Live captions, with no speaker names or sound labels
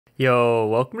Yo,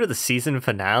 welcome to the season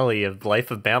finale of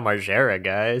Life of Bam Margera,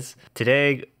 guys.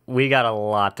 Today, we got a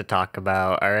lot to talk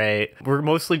about, alright? We're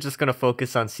mostly just gonna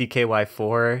focus on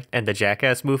CKY4 and the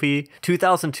Jackass movie.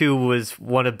 2002 was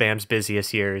one of Bam's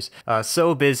busiest years.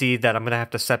 So busy that I'm gonna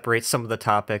have to separate some of the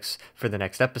topics for the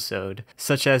next episode,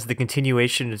 such as the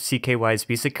continuation of CKY's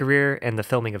music career and the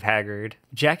filming of Haggard.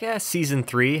 Jackass Season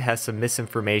 3 has some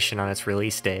misinformation on its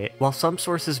release date. While some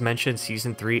sources mention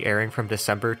Season 3 airing from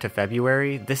December to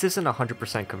February, this isn't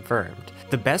 100% confirmed.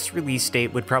 The best release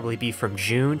date would probably be from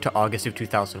June to August of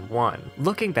 2001.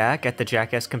 Looking back at the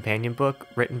Jackass companion book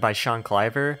written by Sean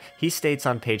Cliver, he states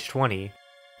on page 20,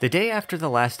 "The day after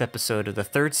the last episode of the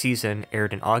third season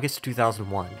aired in August of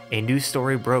 2001, a news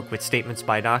story broke with statements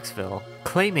by Knoxville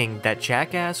claiming that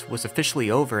Jackass was officially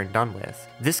over and done with.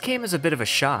 This came as a bit of a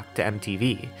shock to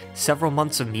MTV. Several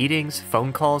months of meetings,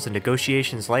 phone calls, and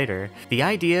negotiations later, the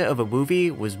idea of a movie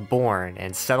was born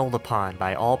and settled upon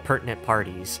by all pertinent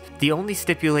parties. The only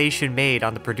stipulation made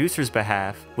on the producer's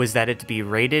behalf was that it to be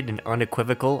rated an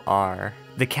unequivocal R.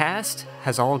 The cast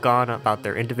has all gone about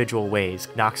their individual ways.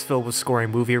 Knoxville was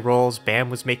scoring movie roles, Bam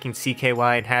was making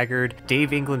CKY and Haggard,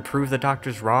 Dave England proved the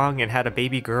doctors wrong and had a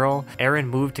baby girl, Aaron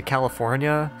moved to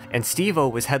California, and Steve-O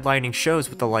was headlining shows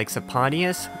with the likes of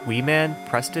Pontius, Wee Man,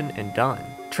 Preston, and Dunn.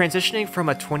 Transitioning from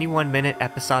a 21-minute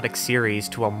episodic series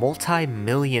to a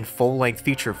multi-million full-length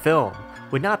feature film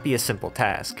would not be a simple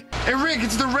task. Hey Rick,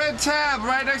 it's the red tab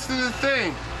right next to the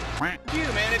thing. You,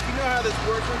 man, if you know how this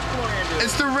works, what's going on here?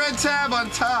 It's the red tab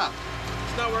on top.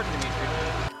 It's not working,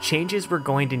 Dimitri. Changes were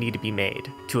going to need to be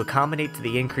made to accommodate to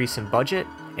the increase in budget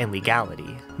and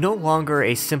legality. No longer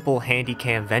a simple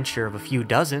handycam venture of a few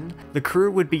dozen, the crew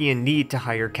would be in need to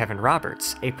hire Kevin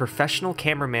Roberts, a professional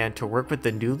cameraman to work with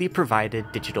the newly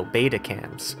provided digital beta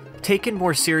cams. Taken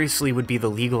more seriously would be the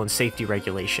legal and safety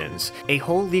regulations. A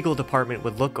whole legal department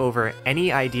would look over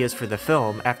any ideas for the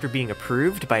film after being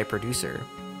approved by a producer.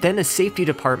 Then a safety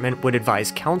department would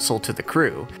advise counsel to the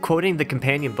crew. Quoting the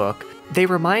companion book, "They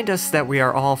remind us that we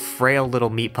are all frail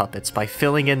little meat puppets by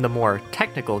filling in the more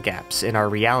technical gaps in our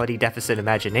reality deficit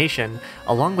imagination,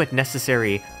 along with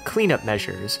necessary cleanup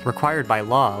measures required by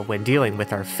law when dealing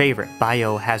with our favorite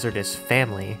biohazardous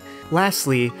family."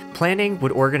 Lastly, planning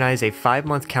would organize a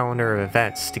 5-month calendar of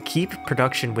events to keep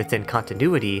production within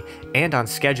continuity and on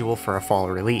schedule for a fall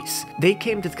release. They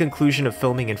came to the conclusion of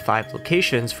filming in 5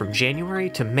 locations from January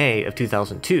to May of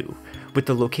 2002, with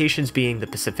the locations being the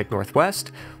Pacific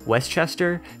Northwest,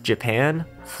 Westchester, Japan,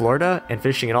 Florida, and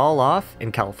finishing it all off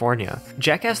in California.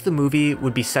 Jackass the movie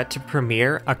would be set to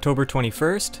premiere October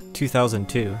 21st,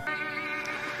 2002.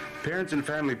 Parents and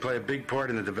family play a big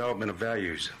part in the development of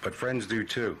values, but friends do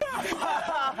too.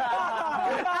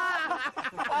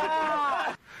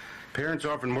 Parents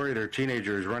often worry their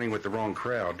teenager is running with the wrong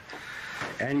crowd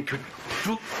and could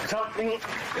do something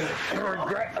to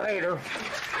regret later.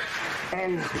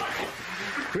 And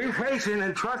be patient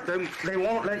and trust them, they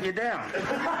won't let you down.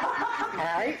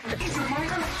 Alright?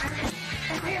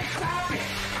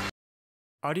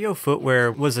 Adio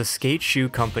Footwear was a skate shoe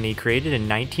company created in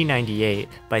 1998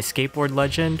 by skateboard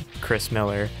legend Chris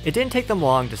Miller. It didn't take them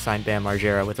long to sign Bam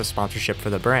Margera with a sponsorship for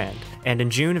the brand, and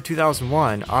in June of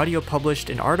 2001, Adio published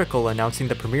an article announcing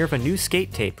the premiere of a new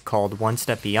skate tape called One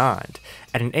Step Beyond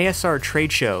at an ASR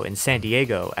trade show in San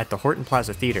Diego at the Horton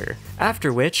Plaza Theater,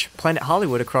 after which Planet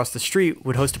Hollywood across the street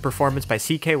would host a performance by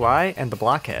CKY and the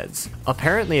Blockheads.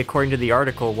 Apparently, according to the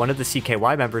article, one of the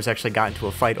CKY members actually got into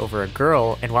a fight over a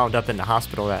girl and wound up in the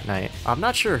hospital that night. I'm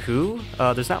not sure who,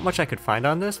 there's not much I could find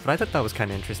on this, but I thought that was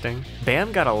kind of interesting.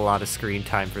 Bam got a lot of screen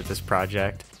time for this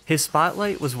project. His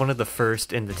spotlight was one of the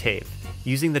first in the tape,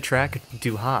 using the track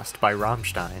Du Hast by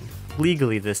Rammstein.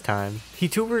 Legally this time. He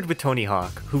toured with Tony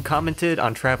Hawk, who commented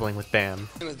on traveling with Bam.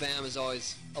 With Bam is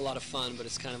always a lot of fun, but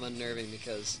it's kind of unnerving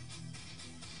because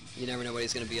you never know what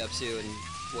he's going to be up to and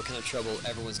what kind of trouble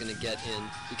everyone's going to get in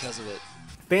because of it.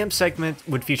 Bam's segment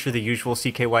would feature the usual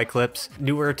CKY clips,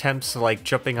 newer attempts like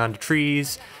jumping onto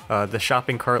trees, the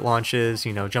shopping cart launches,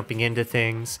 jumping into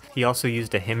things. He also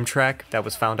used a HiM track that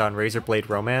was found on Razorblade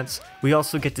Romance. We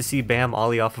also get to see Bam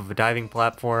ollie off of a diving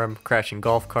platform, crashing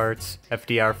golf carts,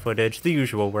 FDR footage, the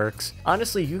usual works.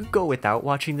 Honestly, you could go without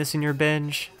watching this in your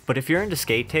binge, but if you're into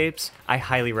skate tapes, I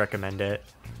highly recommend it.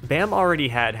 Bam already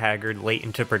had Haggard late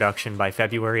into production by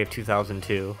February of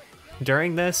 2002.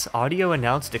 During this, Adio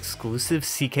announced exclusive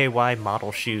CKY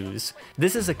model shoes.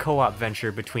 This is a co-op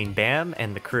venture between Bam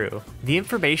and the crew. The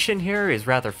information here is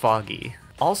rather foggy.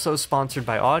 Also sponsored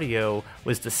by Adio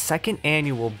was the second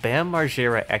annual Bam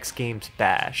Margera X Games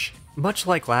Bash. Much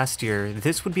like last year,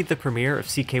 this would be the premiere of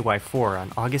CKY4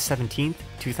 on August 17th,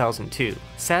 2002.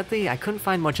 Sadly, I couldn't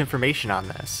find much information on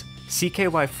this.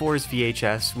 CKY4's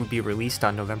VHS would be released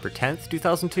on November 10th,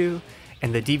 2002,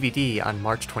 and the DVD on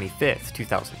March 25th,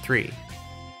 2003.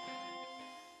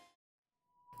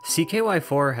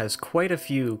 CKY4 has quite a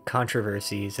few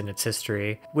controversies in its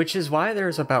history, which is why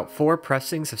there's about 4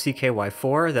 pressings of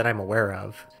CKY4 that I'm aware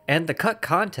of. And the cut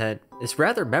content is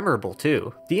rather memorable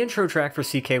too. The intro track for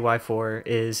CKY4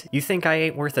 is You Think I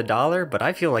Ain't Worth a Dollar, But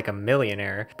I Feel Like a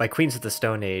Millionaire by Queens of the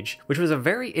Stone Age, which was a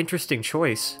very interesting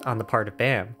choice on the part of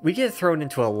Bam. We get thrown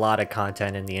into a lot of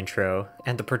content in the intro,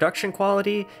 and the production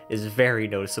quality is very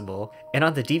noticeable. And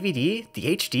on the DVD,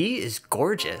 the HD is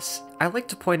gorgeous. I like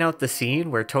to point out the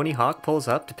scene where Tony Hawk pulls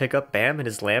up to pick up Bam in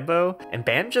his Lambo, and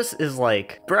Bam just is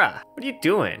like, bruh, what are you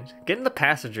doing? Get in the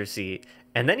passenger seat.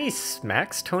 And then he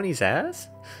smacks Tony's ass?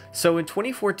 So in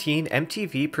 2014,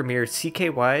 MTV premiered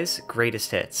CKY's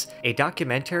Greatest Hits, a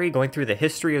documentary going through the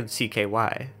history of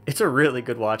CKY. It's a really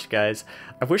good watch, guys.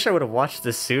 I wish I would have watched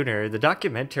this sooner. The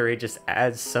documentary just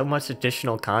adds so much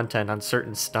additional content on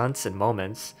certain stunts and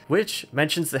moments, which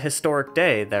mentions the historic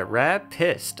day that Raab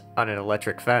pissed on an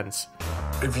electric fence.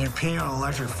 If you pee on an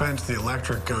electric fence, the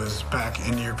electric goes back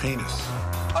into your penis.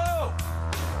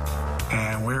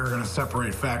 And we're going to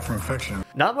separate fact from fiction.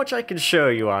 Not much I can show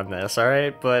you on this,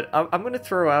 alright? But I'm going to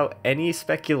throw out any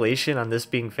speculation on this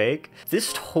being fake.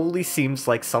 This totally seems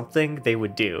like something they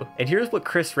would do. And here's what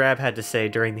Chris Raab had to say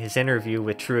during his interview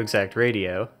with True Exact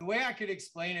Radio. The way I could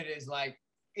explain it is like,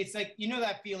 it's like, you know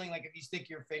that feeling like if you stick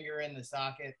your finger in the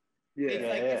socket? Yeah,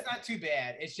 it's not too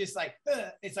bad. It's just like,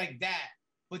 it's like that.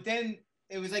 But then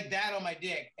it was like that on my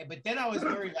dick. But then I was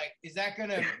worried, like, is that going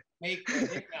to make my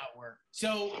dick not work?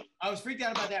 So I was freaked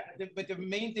out about that. But the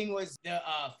main thing was the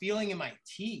feeling in my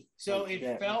teeth. So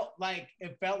it felt like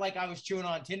I was chewing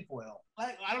on tinfoil.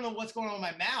 I don't know what's going on in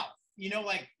my mouth. You know,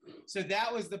 like, so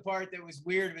that was the part that was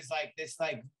weird. It was like this,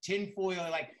 like, tinfoil,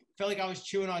 like, felt like I was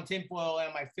chewing on tinfoil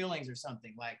and my fillings or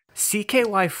something. Like,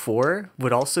 CKY4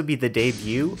 would also be the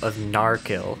debut of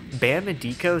Gnarkill, Bam and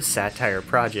Deco's satire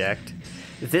project.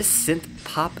 This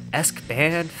synth-pop-esque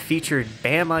band featured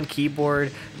Bam on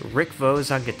keyboard, Rick Vose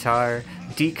on guitar,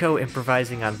 Deco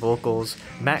improvising on vocals,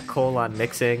 Matt Cole on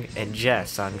mixing, and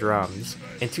Jess on drums.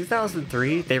 In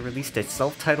 2003, they released a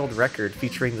self-titled record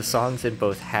featuring the songs in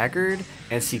both Haggard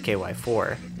and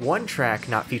CKY4. One track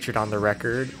not featured on the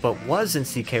record, but was in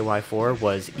CKY4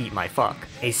 was Eat My Fuck,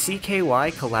 a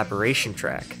CKY collaboration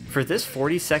track. For this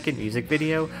 40-second music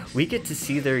video, we get to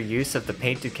see their use of the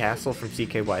Painted Castle from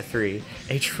CKY3,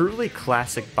 a truly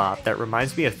classic bop that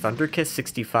reminds me of Thunderkiss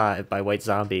 65 by White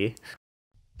Zombie.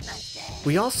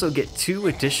 We also get 2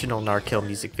 additional Gnarkill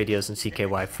music videos in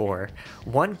CKY4,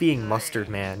 one being Mustard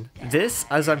Man. This,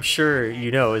 as I'm sure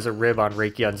you know, is a rib on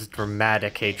Raekyun's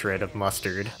dramatic hatred of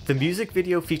mustard. The music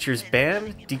video features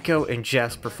Bam, Deco, and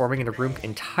Jess performing in a room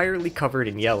entirely covered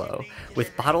in yellow,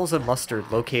 with bottles of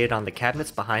mustard located on the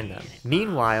cabinets behind them.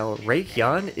 Meanwhile,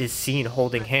 Raekyun is seen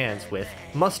holding hands with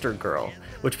Mustard Girl,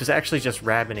 which was actually just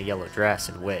Raab in a yellow dress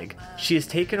and wig. She is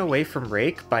taken away from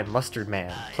Rake by Mustard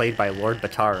Man, played by Lord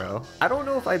Bataro. I don't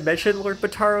know if I mentioned Lord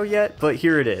Bataro yet, but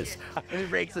here it is. And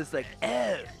Rake's just like,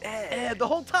 ew, the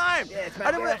whole time. Yeah, it's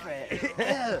my girlfriend.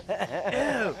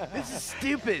 Ew, this is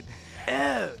stupid.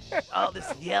 Ew, all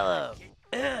this yellow.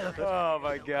 Oh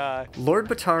my god. Lord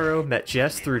Bataro met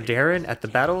Jess through Darren at the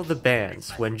Battle of the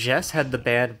Bands, when Jess had the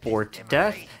band Bored to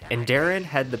Death, and Darren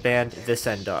had the band This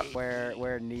End Up.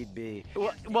 Where need be.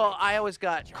 Well, I always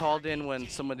got called in when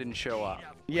someone didn't show up.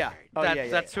 Yeah.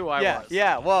 That's who I was.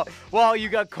 Yeah, well, you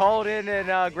got called in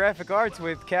graphic arts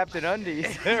with Captain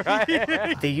Undies,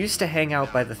 right? They used to hang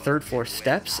out by the 3rd floor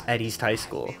steps at East High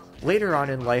School. Later on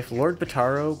in life, Lord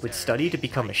Bataro would study to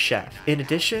become a chef. In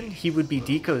addition, he would be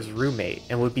Deco's roommate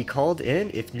and would be called in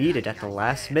if needed at the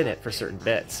last minute for certain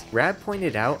bits. Raab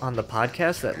pointed out on the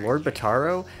podcast that Lord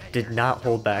Bataro did not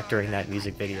hold back during that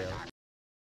music video.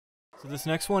 So this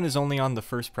next one is only on the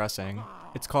first pressing.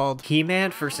 It's called He-Man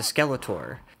vs.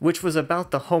 Skeletor, which was about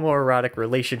the homoerotic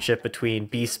relationship between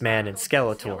Beastman and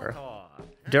Skeletor,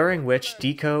 during which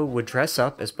Deco would dress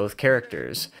up as both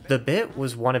characters. The bit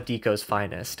was one of Deco's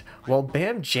finest. While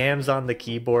Bam jams on the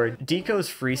keyboard, Deco's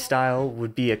freestyle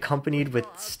would be accompanied with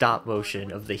stop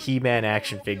motion of the He-Man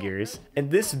action figures,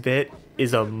 and this bit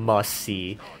is a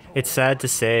must-see. It's sad to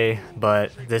say,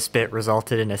 but this bit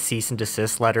resulted in a cease and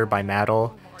desist letter by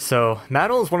Mattel. So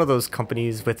Mattel is one of those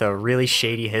companies with a really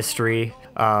shady history.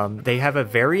 They have a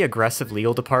very aggressive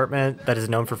legal department that is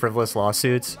known for frivolous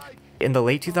lawsuits. In the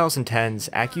late 2010s,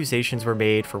 accusations were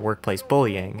made for workplace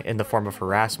bullying in the form of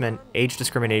harassment, age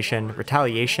discrimination,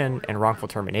 retaliation, and wrongful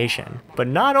termination. But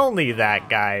not only that,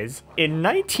 guys. In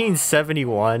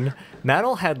 1971,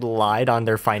 Mattel had lied on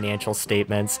their financial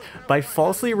statements by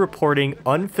falsely reporting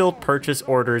unfilled purchase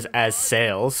orders as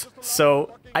sales.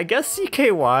 So I guess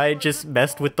CKY just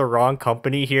messed with the wrong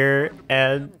company here,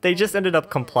 and they just ended up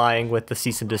complying with the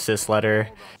cease and desist letter,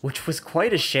 which was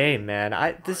quite a shame,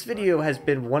 man. This video has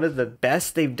been one of the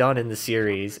best they've done in the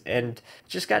series, and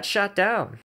just got shot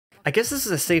down. I guess this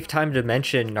is a safe time to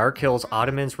mention Gnarkill's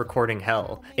Ottoman's Recording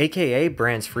Hell, aka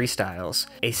Bran's Freestyles,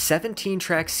 a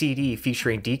 17-track CD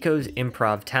featuring Deco's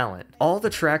improv talent. All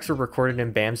the tracks were recorded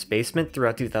in Bam's basement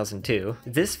throughout 2002.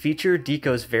 This featured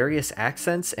Deco's various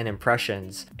accents and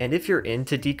impressions, and if you're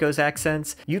into Deco's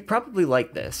accents, you'd probably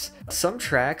like this. Some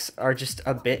tracks are just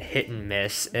a bit hit and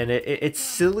miss, and it's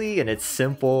silly and it's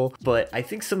simple, but I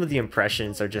think some of the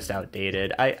impressions are just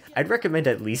outdated. I'd recommend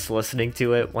at least listening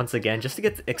to it once again just to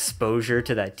get exposure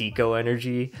to that Deco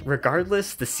energy.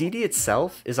 Regardless, the CD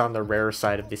itself is on the rare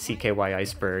side of the CKY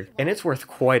iceberg, and it's worth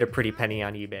quite a pretty penny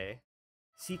on eBay.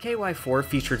 CKY4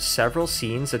 featured several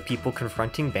scenes of people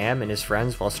confronting Bam and his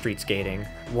friends while street skating.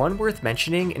 One worth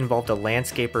mentioning involved a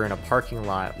landscaper in a parking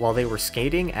lot while they were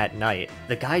skating at night.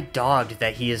 The guy dogged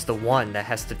that he is the one that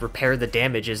has to repair the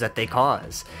damages that they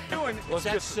cause. What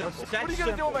are you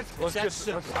gonna do about it? That's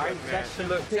simple.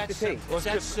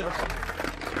 That's simple.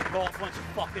 Golf bunch of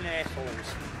fucking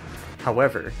assholes.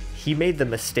 However, he made the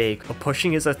mistake of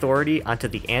pushing his authority onto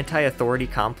the anti-authority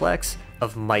complex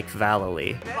of Mike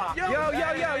Vallely. Stop.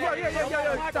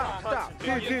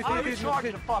 Dude,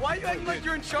 why you acting like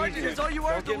you're in charge of this? All you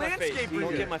are is the landscaper.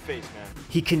 Don't get my face, man.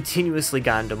 He continuously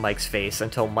got into Mike's face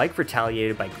until Mike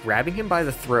retaliated by grabbing him by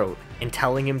the throat and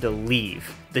telling him to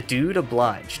leave. The dude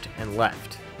obliged and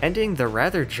left, ending the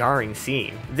rather jarring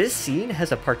scene. This scene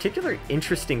has a particular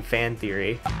interesting fan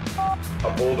theory.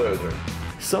 A bulldozer.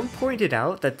 Some pointed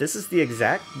out that this is the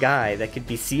exact guy that could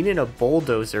be seen in a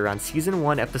bulldozer on Season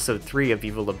 1, Episode 3 of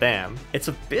Evil of Bam. It's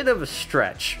a bit of a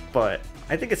stretch, but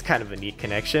I think it's kind of a neat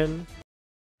connection.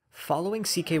 Following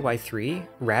CKY3,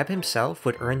 Raab himself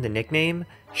would earn the nickname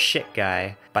Shit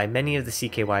Guy by many of the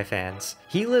CKY fans.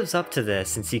 He lives up to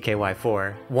this in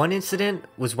CKY4. One incident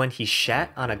was when he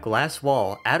shat on a glass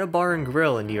wall at a bar and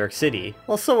grill in New York City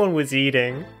while someone was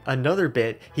eating. Another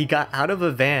bit, he got out of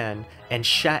a van and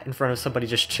shat in front of somebody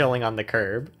just chilling on the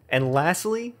curb. And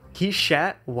lastly, he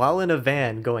shat while in a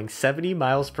van going 70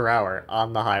 miles per hour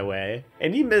on the highway,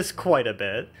 and he missed quite a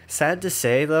bit. Sad to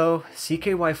say though,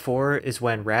 CKY4 is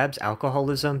when Raab's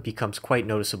alcoholism becomes quite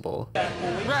noticeable.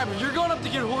 Raab, you're going up to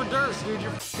get hors d'oeuvres, dude.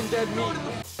 You're f***ing dead meat.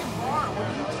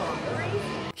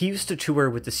 He used to tour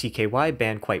with the CKY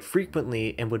band quite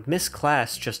frequently and would miss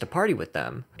class just to party with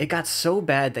them. It got so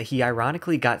bad that he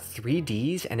ironically got 3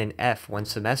 Ds and an F one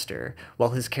semester, while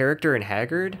his character in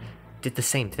Haggard did the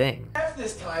same thing. F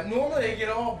this time. Normally they get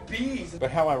all B's.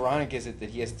 But how ironic is it that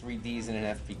he has 3 Ds and an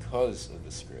F because of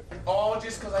the script? All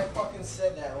just because I fucking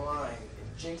said that line.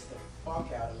 It jinxed the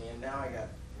fuck out of me, and now I got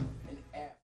an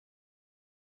F.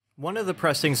 One of the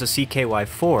pressings of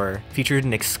CKY4 featured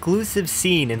an exclusive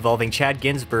scene involving Chad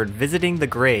Ginsburg visiting the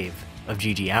grave of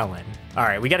Gigi Allin.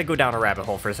 Alright, we gotta go down a rabbit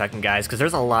hole for a second, guys, because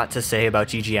there's a lot to say about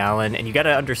Gigi Allin, and you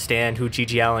gotta understand who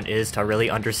Gigi Allin is to really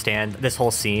understand this whole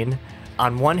scene.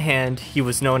 On one hand, he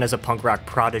was known as a punk rock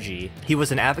prodigy. He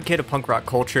was an advocate of punk rock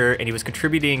culture, and he was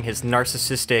contributing his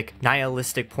narcissistic,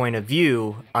 nihilistic point of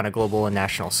view on a global and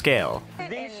national scale.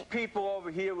 These people over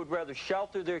here would rather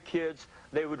shelter their kids,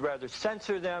 they would rather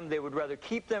censor them, they would rather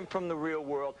keep them from the real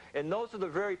world, and those are the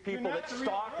very people that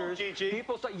stalkers,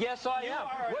 people say, yes I am.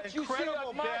 What you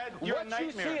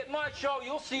see at my show,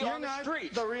 you'll see on the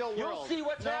streets. The real world. You'll see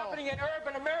what's happening in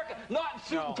urban America, not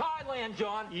in Thailand,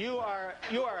 John. You are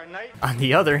a night. On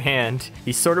the other hand,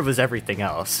 he sort of was everything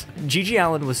else. Gigi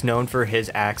Allin was known for his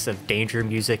acts of danger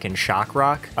music and shock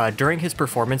rock. During his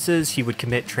performances, he would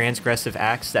commit transgressive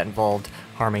acts that involved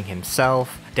harming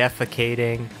himself,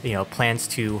 defecating, plans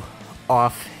to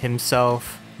off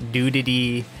himself,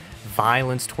 nudity,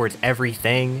 violence towards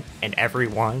everything and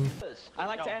everyone. I'd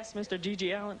like to ask Mr.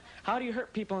 Gigi Allin, how do you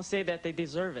hurt people and say that they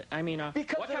deserve it? I mean, what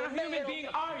kind of human being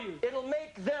are you? It'll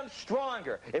make them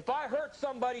stronger. If I hurt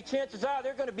somebody, chances are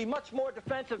they're going to be much more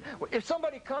defensive. If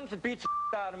somebody comes and beats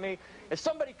the out of me, if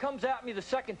somebody comes at me the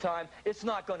second time, it's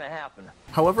not going to happen.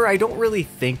 However, I don't really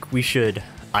think we should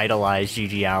idolize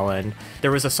Gigi Allin. There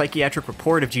was a psychiatric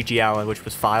report of Gigi Allin which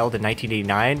was filed in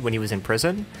 1989 when he was in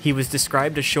prison. He was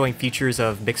described as showing features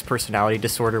of mixed personality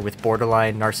disorder with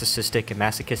borderline narcissistic and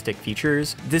masochistic features.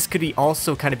 characters, this could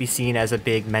also kind of be seen as a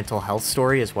big mental health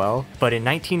story as well. But in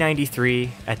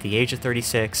 1993, at the age of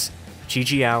 36,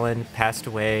 GG Allin passed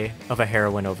away of a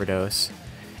heroin overdose.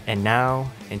 And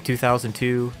now, in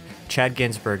 2002, Chad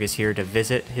Ginsburg is here to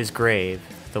visit his grave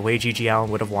the way GG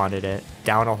Allin would have wanted it,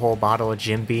 down a whole bottle of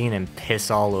Jim Beam and piss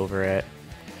all over it.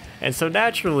 And so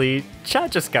naturally,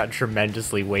 Chad just got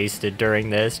tremendously wasted during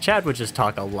this. Chad would just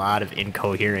talk a lot of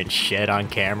incoherent shit on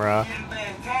camera.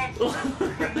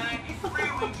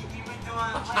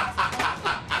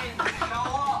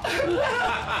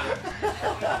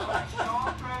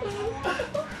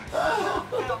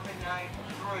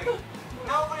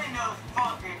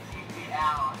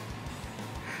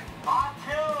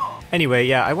 Anyway,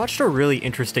 yeah, I watched a really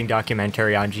interesting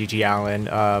documentary on GG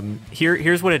Allin.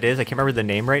 Here's what it is. I can't remember the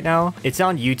name right now. It's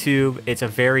on YouTube. It's a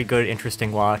very good,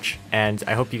 interesting watch, and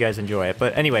I hope you guys enjoy it.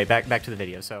 But anyway, back to the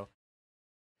video. So,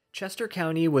 Chester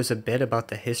County was a bit about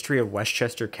the history of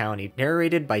Westchester County,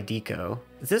 narrated by Deco.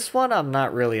 This one I'm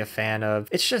not really a fan of.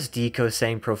 It's just Deco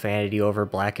saying profanity over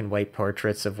black and white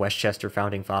portraits of Westchester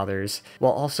founding fathers,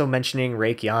 while also mentioning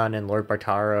Rake Yan and Lord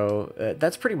Bartaro.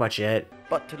 That's pretty much it.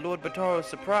 But to Lord Bartaro's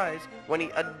surprise, when he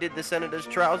undid the senator's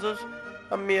trousers,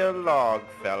 a mere log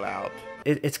fell out.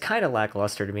 It's kind of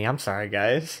lackluster to me, I'm sorry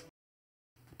guys.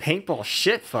 Paintball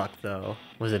shitfuck though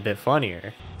was a bit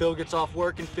funnier. Phil gets off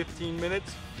work in 15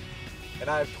 minutes, and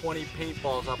I have 20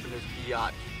 paintballs up in his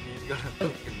yacht. He's gonna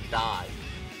fucking die.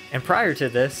 And prior to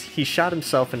this, he shot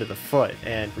himself into the foot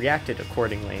and reacted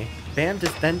accordingly. Bam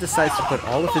then decides to put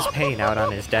all of his pain out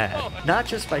on his dad, not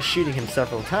just by shooting him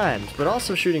several times, but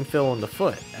also shooting Phil in the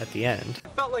foot at the end.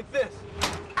 It felt like this.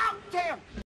 Ow, damn!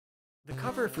 The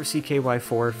cover for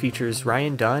CKY4 features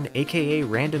Ryan Dunn, aka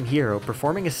Random Hero,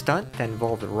 performing a stunt that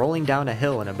involved rolling down a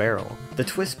hill in a barrel. The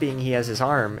twist being he has his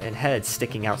arm and head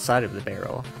sticking outside of the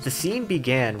barrel. The scene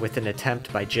began with an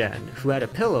attempt by Jen, who had a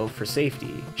pillow for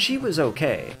safety. She was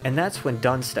okay, and that's when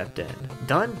Dunn stepped in.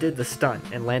 Dunn did the stunt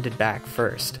and landed back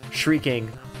first, shrieking,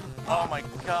 "Oh my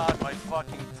god, my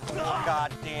fucking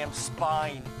goddamn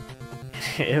spine."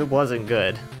 It wasn't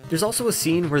good. There's also a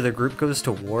scene where the group goes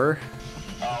to war.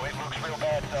 Oh, it looks real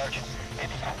bad, Sarge.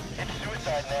 It's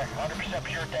suicide in there, 100%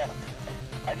 pure death.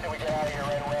 I say we get out of here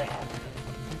right away.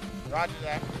 Roger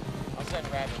that. I'll send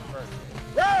Raab in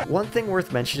first. One thing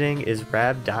worth mentioning is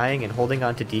Raab dying and holding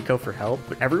on to Deco for help,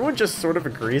 but everyone just sort of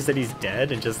agrees that he's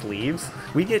dead and just leaves.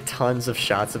 We get tons of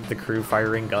shots of the crew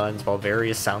firing guns while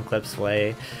various sound clips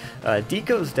play.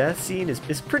 Deco's death scene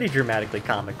is pretty dramatically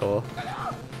comical.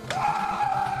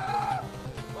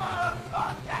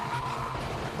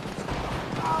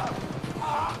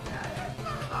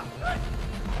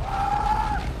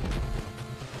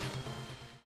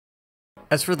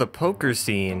 As for the poker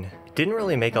scene, it didn't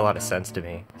really make a lot of sense to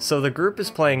me. So the group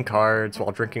is playing cards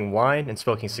while drinking wine and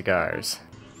smoking cigars.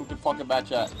 Who can fucking bet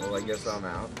that? Well, I guess I'm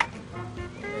out.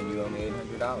 And you owe me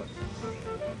 $800.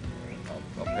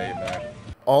 I'll pay you back.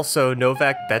 Also,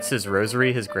 Novak bets his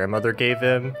rosary his grandmother gave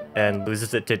him and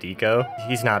loses it to Deco.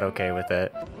 He's not okay with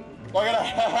it. Look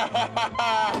at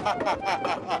that!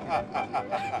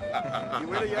 You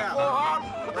win it,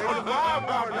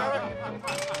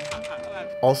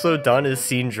 Also, Dunn is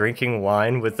seen drinking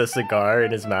wine with a cigar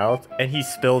in his mouth, and he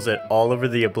spills it all over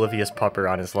the oblivious pupper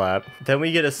on his lap. Then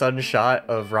we get a sudden shot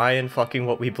of Ryan fucking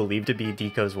what we believe to be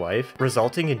Deco's wife,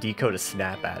 resulting in Deco to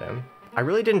snap at him. I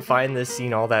really didn't find this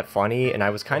scene all that funny, and I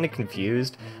was kind of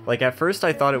confused. Like, at first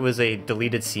I thought it was a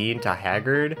deleted scene to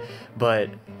Haggard,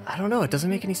 but I don't know, it doesn't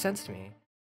make any sense to me.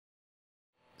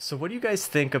 So what do you guys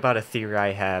think about a theory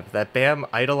I have, that Bam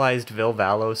idolized Vil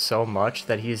Vallow so much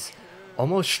that he's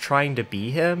almost trying to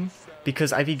be him?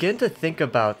 Because I begin to think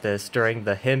about this during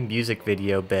the HiM music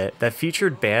video bit that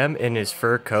featured Bam in his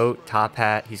fur coat, top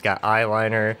hat, he's got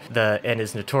eyeliner, and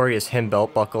his notorious HiM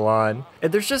belt buckle on.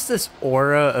 And there's just this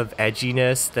aura of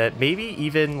edginess that maybe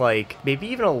even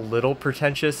a little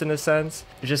pretentious in a sense,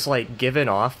 just like given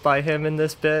off by him in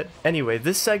this bit. Anyway,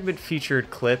 this segment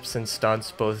featured clips and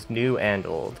stunts both new and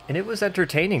old, and it was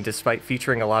entertaining despite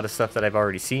featuring a lot of stuff that I've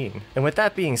already seen. And with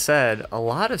that being said, a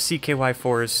lot of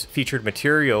CKY4's featured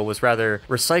material was rather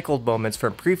recycled moments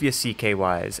from previous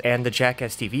CKYs and the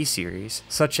Jackass TV series,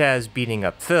 such as beating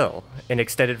up Phil, an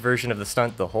extended version of the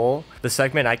stunt The Hole, the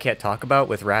segment I Can't Talk About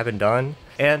with Raab and Dunn,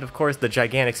 and of course the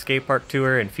gigantic skate park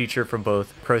tour and feature from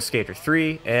both Pro Skater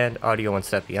 3 and Adio One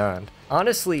Step Beyond.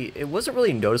 Honestly, it wasn't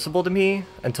really noticeable to me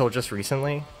until just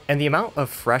recently, and the amount of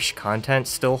fresh content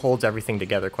still holds everything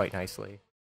together quite nicely.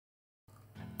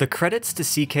 The credits to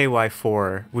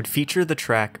CKY4 would feature the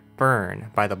track Burn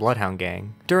by the Bloodhound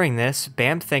Gang. During this,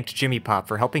 Bam thanked Jimmy Pop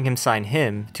for helping him sign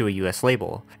HiM to a US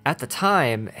label. At the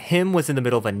time, HiM was in the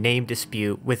middle of a name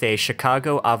dispute with a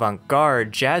Chicago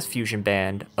avant-garde jazz fusion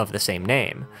band of the same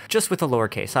name, just with a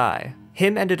lowercase I.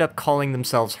 HiM ended up calling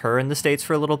themselves Her in the States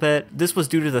for a little bit. This was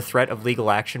due to the threat of legal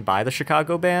action by the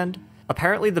Chicago band.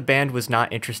 Apparently the band was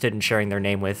not interested in sharing their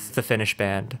name with the Finnish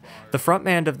band. The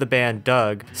frontman of the band,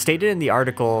 Doug, stated in the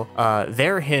article,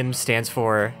 their HiM stands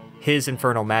for His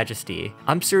Infernal Majesty.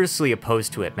 I'm seriously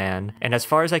opposed to it, man, and as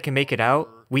far as I can make it out,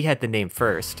 we had the name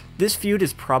first. This feud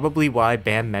is probably why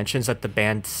Bam mentions that the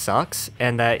band sucks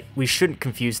and that we shouldn't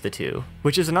confuse the two,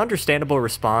 which is an understandable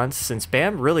response since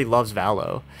Bam really loves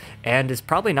Valo and is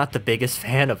probably not the biggest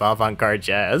fan of avant-garde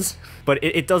jazz. But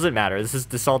it doesn't matter.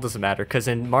 This all doesn't matter because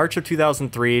in March of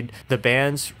 2003, the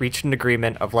bands reached an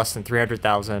agreement of less than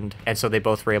 $300,000, and so they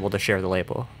both were able to share the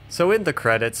label. So in the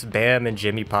credits, Bam and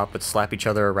Jimmy Pop would slap each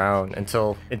other around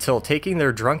until taking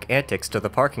their drunk antics to the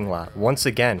parking lot once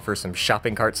again for some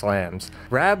shopping cart slams.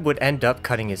 Raab would end up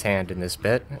cutting his hand in this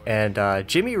bit, and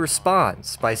Jimmy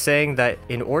responds by saying that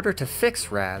in order to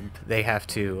fix Raab, they have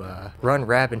to run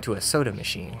Raab into a soda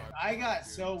machine. I got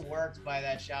so worked by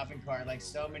that shopping cart, like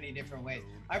so many different ways.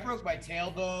 I broke my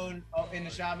tailbone in the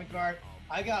shopping cart.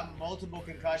 I got multiple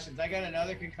concussions. I got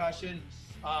another concussion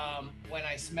when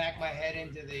I smacked my head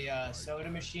into the soda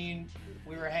machine.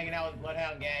 We were hanging out with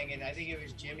Bloodhound Gang, and I think it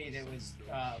was Jimmy that was,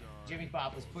 Jimmy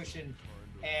Pop was pushing,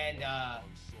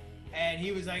 and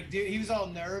he was like, dude, he was all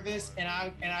nervous,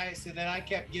 so then I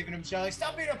kept giving him shit, like,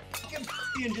 stop being a fucking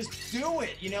and just do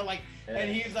it, you know, like,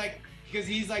 and he was like, because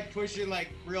he's like pushing like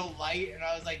real light, and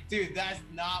I was like, dude, that's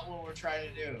not what we're trying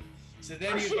to do. So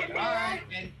then he was like, all right,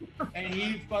 and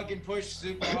he fucking pushed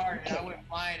super hard, and I went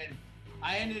flying, and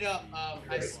I ended up,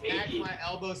 I smacked my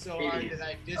elbow so hard that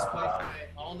I displaced my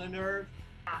ulnar nerve.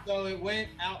 So it went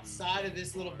outside of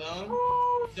this little bone.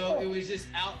 So it was just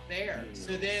out there.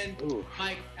 So then,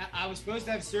 like, I was supposed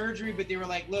to have surgery, but they were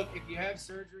like, look, if you have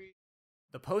surgery.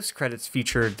 The post-credits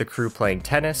featured the crew playing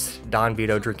tennis, Don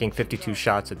Vito drinking 52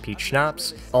 shots of peach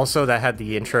schnapps. Also, that had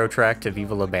the intro track to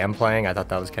Viva La Bam playing. I thought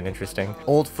that was kind of interesting.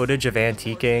 Old footage of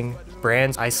antiquing,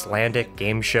 Bran's Icelandic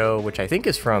game show, which I think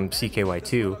is from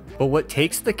CKY2. But what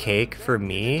takes the cake for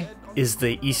me is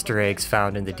the Easter eggs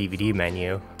found in the DVD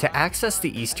menu. To access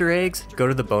the Easter eggs, go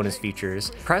to the bonus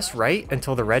features. Press right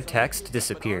until the red text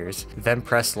disappears, then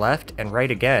press left and right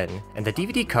again, and the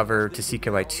DVD cover to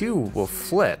CKY2 will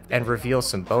flip and reveal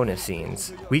some bonus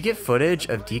scenes. We get footage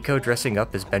of Deco dressing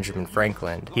up as Benjamin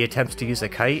Franklin. He attempts to use a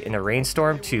kite in a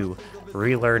rainstorm to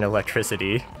relearn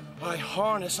electricity. I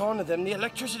harness onto them the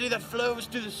electricity that flows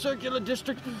through the circular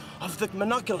district of the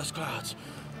monoculus clouds.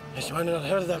 Yes, you might not have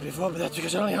heard of that before, but that's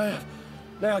because only I have.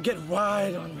 Now get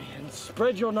wide on me and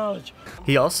spread your knowledge.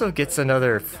 He also gets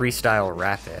another freestyle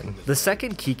rap in. The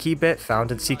second Kiki bit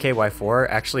found in CKY4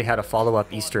 actually had a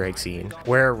follow-up Easter egg scene,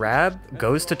 where Raab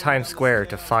goes to Times Square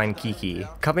to find Kiki,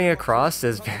 coming across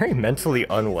as very mentally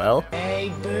unwell.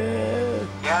 Hey, boo.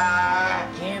 Yeah.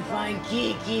 I can't find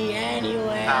Kiki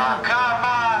anywhere. Oh, come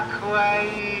on,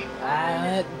 Quay.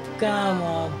 Come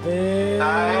on, boo.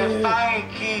 I find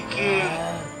Kiki.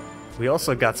 We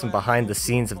also got some behind the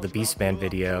scenes of the Beastman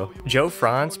video. Joe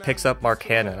Franz picks up Mark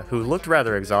Hanna, who looked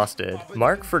rather exhausted.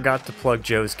 Mark forgot to plug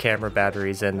Joe's camera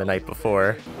batteries in the night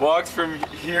before. Walks from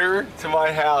here to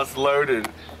my house loaded,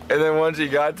 and then once he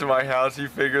got to my house, he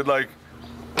figured like,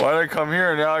 why did I come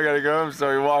here? Now I gotta go home. So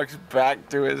he walks back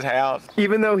to his house.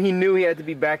 Even though he knew he had to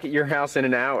be back at your house in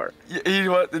an hour.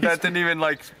 That didn't even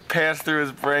like pass through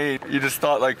his brain. He just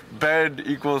thought like bed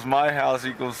equals my house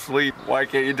equals sleep. Why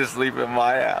can't you just sleep at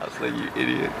my house, like you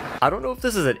idiot? I don't know if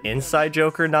this is an inside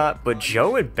joke or not, but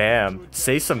Joe and Bam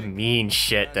say some mean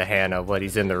shit to Hannah when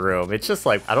he's in the room. It's just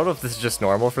like, I don't know if this is just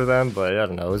normal for them, but I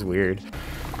don't know, it was weird.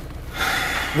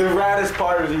 The raddest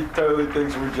part is he totally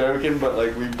thinks we're joking, but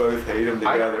like we both hate him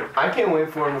together. I can't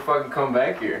wait for him to fucking come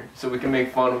back here so we can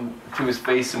make fun to his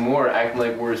face some more, acting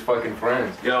like we're his fucking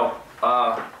friends. Yo,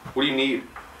 what do you need?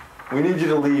 We need you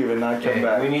to leave and not come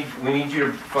back. We need you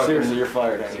to fucking... Seriously, you're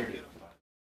fired, Andy.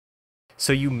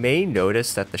 So you may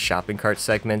notice that the shopping cart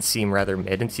segments seem rather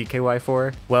mid in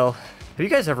CKY4. Well, have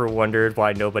you guys ever wondered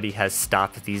why nobody has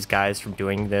stopped these guys from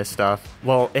doing this stuff?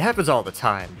 Well, it happens all the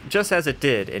time. Just as it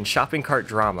did in Shopping Cart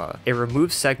Drama, a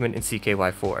removed segment in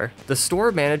CKY4. The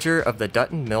store manager of the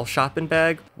Dutton Mill shopping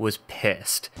bag was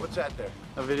pissed. What's that there?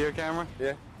 A video camera?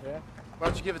 Yeah. Why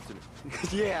don't you give it to me?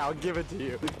 Yeah, I'll give it to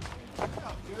you.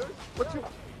 What's your...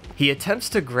 He attempts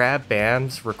to grab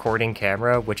Bam's recording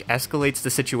camera, which escalates the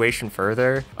situation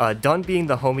further. Dunn, being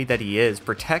the homie that he is,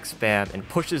 protects Bam and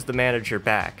pushes the manager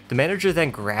back. The manager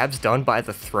then grabs Dunn by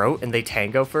the throat and they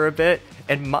tango for a bit.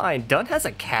 And mind, Dunn has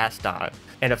a cast on.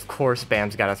 And of course,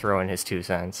 Bam's gotta throw in his 2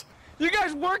 cents. You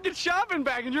guys work at shopping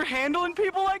bag and you're handling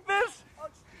people like this?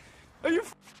 Are you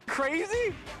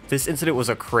crazy? This incident was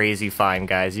a crazy find,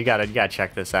 guys. You gotta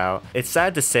check this out. It's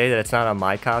sad to say that it's not on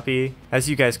my copy. As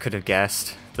you guys could have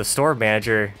guessed, the store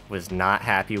manager was not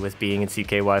happy with being in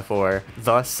CKY4,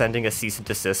 thus sending a cease and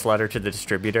desist letter to the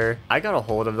distributor. I got a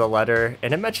hold of the letter,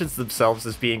 and it mentions themselves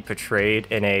as being portrayed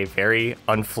in a very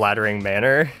unflattering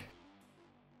manner.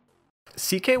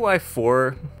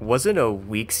 CKY4 wasn't a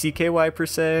weak CKY per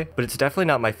se, but it's definitely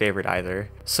not my favorite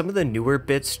either. Some of the newer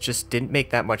bits just didn't make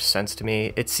that much sense to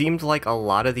me. It seemed like a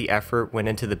lot of the effort went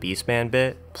into the Beastman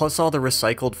bit, plus all the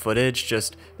recycled footage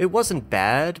it wasn't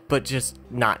bad, but just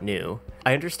not new.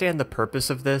 I understand the purpose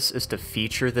of this is to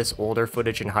feature this older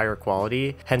footage in higher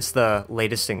quality, hence the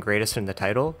latest and greatest in the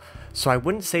title, so I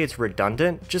wouldn't say it's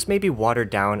redundant, just maybe watered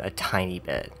down a tiny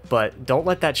bit. But don't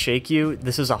let that shake you,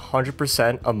 this is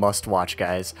 100% a must-watch,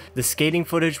 guys. The skating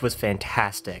footage was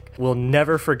fantastic. We'll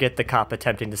never forget the cop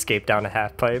attempting to escape down a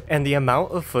half-pipe, and the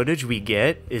amount of footage we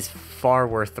get is far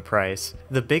worth the price.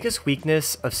 The biggest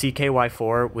weakness of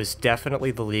CKY4 was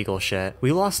definitely the legal shit.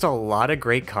 We lost a lot of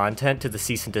great content to the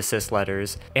cease and desist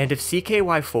letters, and if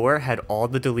CKY4 had all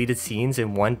the deleted scenes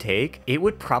in one take, it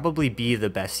would probably be the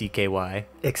best CKY.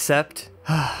 Except,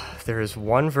 there is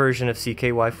one version of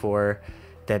CKY4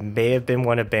 that may have been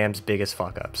one of Bam's biggest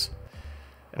fuck-ups.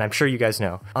 And I'm sure you guys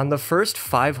know. On the first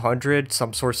 500,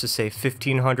 some sources say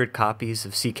 1,500 copies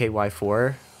of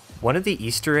CKY4, one of the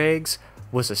Easter eggs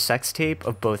was a sex tape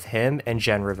of both him and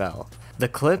Jen Revell. The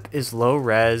clip is low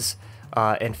res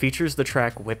and features the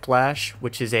track Whiplash,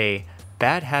 which is a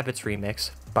Bad Habits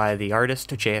remix by the artist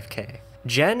JFK.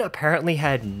 Jen apparently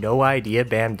had no idea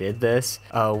Bam did this,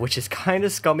 which is kind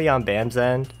of scummy on Bam's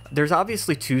end. There's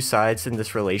obviously 2 sides in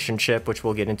this relationship, which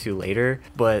we'll get into later,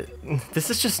 but this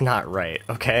is just not right,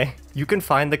 okay? You can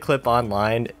find the clip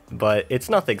online, but it's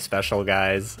nothing special,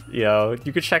 guys. You know,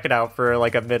 you could check it out for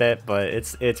like a minute, but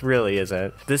it really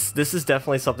isn't. This is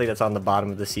definitely something that's on the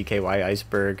bottom of the CKY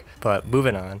iceberg, but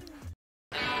moving on.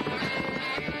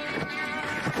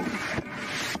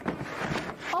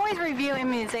 Review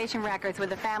immunization records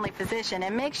with a family physician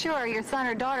and make sure your son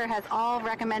or daughter has all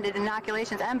recommended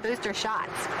inoculations and booster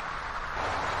shots.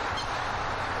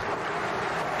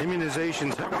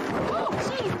 Immunizations.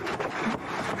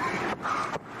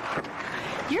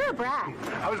 You're a brat.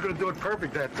 I was going to do it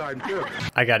perfect that time, too.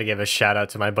 I gotta give a shout out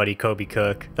to my buddy Kobe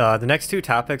Cook. The next 2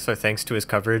 topics are thanks to his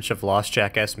coverage of Lost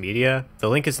Jackass Media. The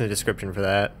link is in the description for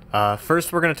that.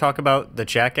 First, we're going to talk about the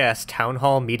Jackass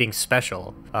TownHall meeting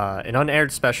special, an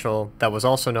unaired special that was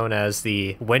also known as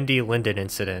the Wendy Linden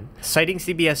incident. Citing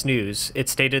CBS News, it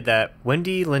stated that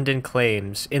Wendy Linden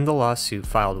claims in the lawsuit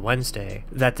filed Wednesday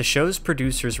that the show's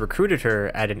producers recruited her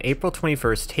at an April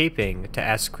 21st taping to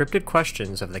ask scripted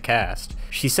questions of the cast.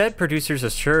 She said producers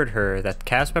assured her that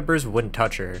cast members wouldn't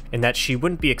touch her, and that she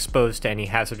wouldn't be exposed to any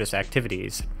hazardous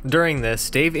activities. During this,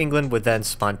 Dave England would then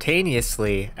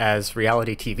spontaneously, as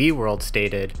Reality TV World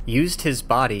stated, used his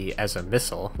body as a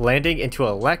missile, landing into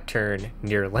a lectern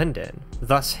near Linden,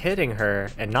 thus hitting her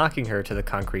and knocking her to the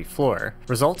concrete floor,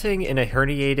 resulting in a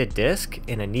herniated disc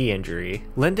and a knee injury.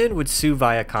 Linden would sue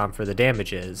Viacom for the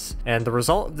damages, and the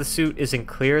result of the suit isn't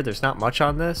clear, there's not much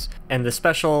on this, and the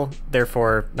special,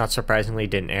 therefore, not surprisingly,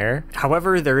 didn't air.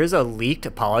 However, there is a leaked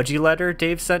apology letter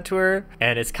Dave sent to her,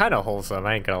 and it's kind of wholesome,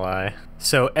 I ain't gonna lie.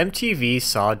 So MTV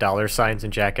saw dollar signs in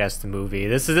Jackass the movie.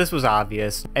 This was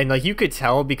obvious, and like you could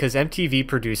tell because MTV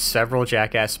produced several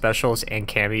Jackass specials and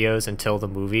cameos until the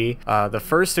movie. The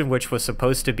first in which was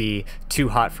supposed to be Too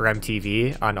Hot for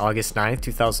MTV on August 9th,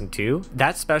 2002.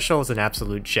 That special is an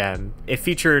absolute gem. It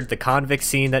featured the convict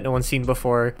scene that no one's seen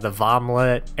before, the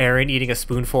vomlet, Aaron eating a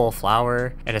spoonful of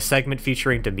flour, and a segment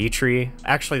featuring Dimitri.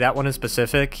 Actually, that one in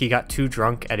specific, he got too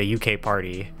drunk at a UK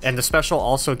party. And the special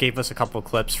also gave us a couple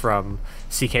clips from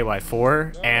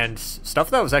CKY4 and stuff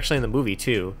that was actually in the movie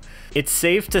too. It's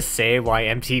safe to say why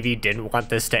MTV didn't want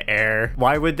this to air.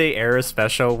 Why would they air a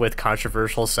special with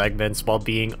controversial segments while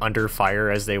being under fire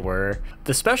as they were?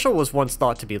 The special was once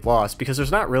thought to be lost because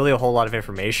there's not really a whole lot of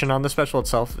information on the special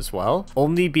itself as well,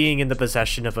 only being in the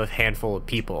possession of a handful of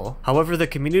people. However, the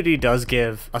community does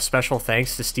give a special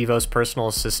thanks to Steve-O's personal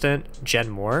assistant, Jen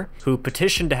Moore, who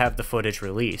petitioned to have the footage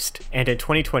released. And in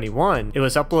 2021, it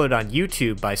was uploaded on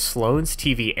YouTube by Sloan Jones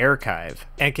TV Archive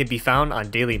and can be found on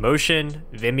Dailymotion,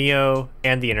 Vimeo,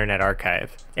 and the Internet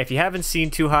Archive. If you haven't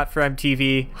seen Too Hot for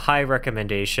MTV, high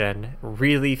recommendation.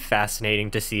 Really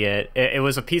fascinating to see it. It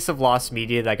was a piece of lost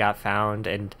media that got found,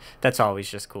 and that's always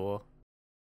just cool.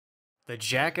 The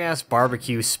Jackass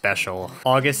Barbecue Special,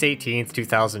 August 18th,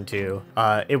 2002.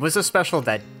 It was a special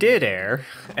that did air,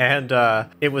 and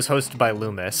it was hosted by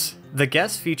Loomis. The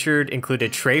guests featured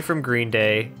included Trey from Green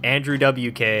Day, Andrew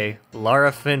WK,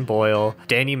 Lara Finn Boyle,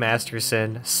 Danny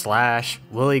Masterson, Slash,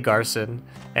 Willie Garson,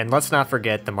 and let's not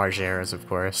forget the Margeras, of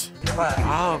course.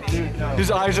 Oh, dude.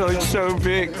 His eyes are like so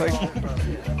big. Like,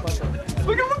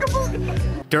 look at.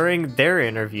 During their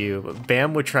interview,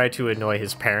 Bam would try to annoy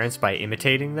his parents by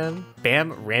imitating them.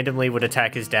 Bam randomly would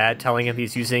attack his dad, telling him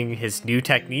he's using his new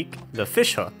technique, the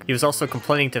fish hook. He was also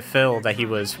complaining to Phil that he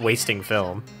was wasting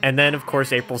film. And then, of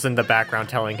course, April's in the background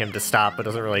telling him to stop, but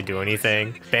doesn't really do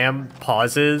anything. Bam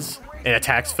pauses and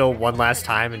attacks Phil one last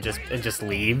time and just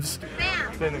leaves.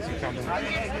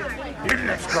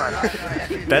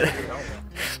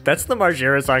 That's the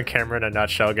Margeras on camera in a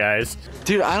nutshell, guys.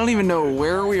 Dude, I don't even know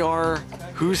where we are,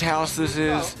 whose house this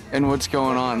is, and what's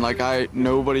going on. Like,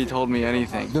 nobody told me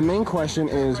anything. The main question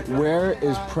is, where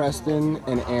is Preston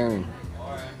and Aaron?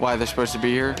 Why, they're supposed to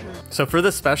be here? So for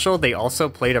the special, they also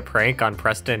played a prank on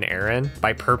Preston and Aaron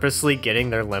by purposely getting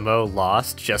their limo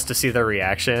lost just to see their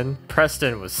reaction.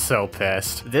 Preston was so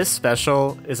pissed. This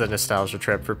special is a nostalgia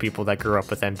trip for people that grew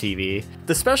up with MTV.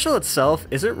 The special itself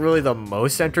isn't really the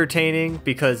most entertaining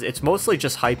because it's mostly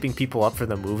just hyping people up for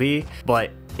the movie, but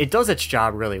it does its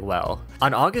job really well.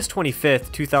 On August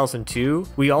 25th, 2002,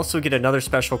 we also get another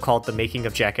special called The Making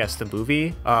of Jackass the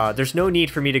Movie. There's no need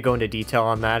for me to go into detail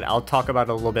on that. I'll talk about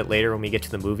it a little bit later when we get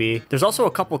to the movie. There's also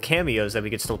a couple cameos that we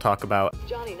could still talk about.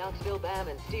 Johnny Knoxville, Bam,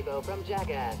 and Steve-O from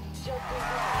Jackass.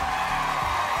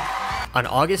 On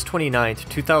August 29th,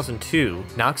 2002,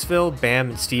 Knoxville,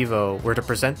 Bam, and Steve-O were to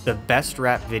present the Best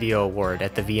Rap Video Award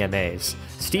at the VMAs.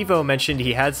 Steve-O mentioned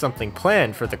he had something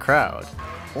planned for the crowd.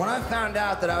 When I found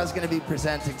out that I was going to be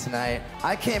presenting tonight,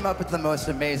 I came up with the most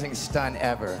amazing stunt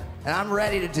ever. And I'm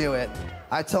ready to do it.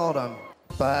 I told them,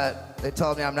 but they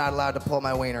told me I'm not allowed to pull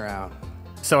my wiener out.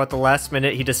 So at the last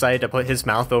minute, he decided to put his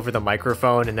mouth over the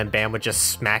microphone, and then Bam would just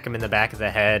smack him in the back of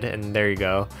the head, and there you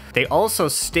go. They also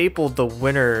stapled the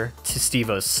winner to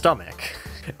Steve-O's stomach.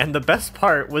 And the best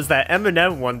part was that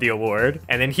Eminem won the award,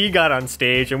 and then he got on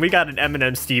stage, and we got an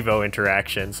Eminem Steve-O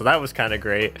interaction, so that was kind of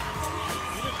great.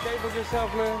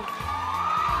 Yourself, man.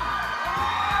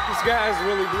 This guy's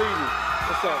really bleeding.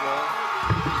 What's up,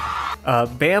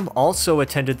 man? Bam also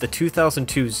attended the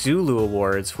 2002 Zulu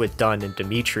Awards with Dunn and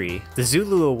Dimitri. The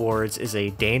Zulu Awards is a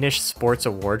Danish sports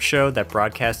award show that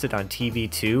broadcasted on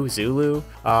TV2 Zulu.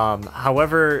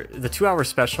 However, the 2-hour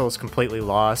special is completely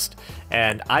lost,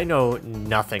 and I know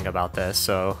nothing about this,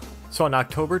 So on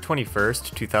October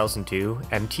 21st, 2002,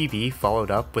 MTV followed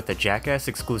up with a Jackass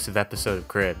exclusive episode of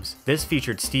Cribs. This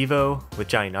featured Steve-O with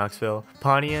Johnny Knoxville,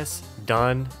 Pontius,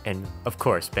 Dunn, and of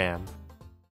course Bam.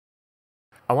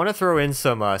 I want to throw in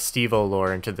some Steve-O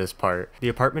lore into this part. The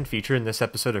apartment featured in this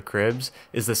episode of Cribs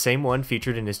is the same one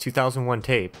featured in his 2001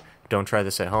 tape, Don't Try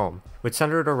This at Home, which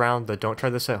centered around the Don't Try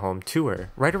This at Home tour.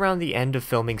 Right around the end of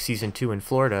filming season 2 in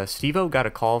Florida, Steve-O got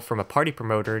a call from a party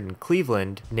promoter in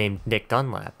Cleveland named Nick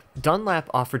Dunlap. Dunlap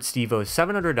offered Steve-O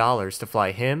 $700 to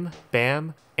fly him,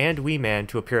 Bam, and Wee Man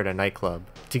to appear at a nightclub.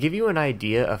 To give you an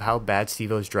idea of how bad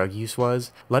Steve-O's drug use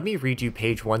was, let me read you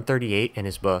page 138 in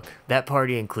his book. That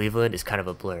party in Cleveland is kind of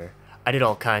a blur. I did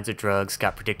all kinds of drugs,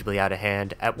 got predictably out of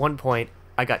hand. At one point,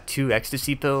 I got 2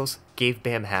 ecstasy pills, gave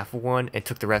Bam half of one, and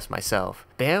took the rest myself.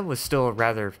 Bam was still a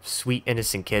rather sweet,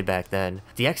 innocent kid back then.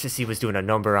 The ecstasy was doing a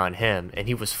number on him, and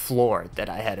he was floored that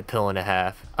I had a pill and a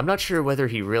half. I'm not sure whether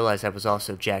he realized I was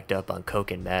also jacked up on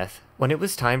coke and meth. When it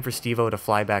was time for Steve-O to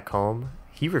fly back home,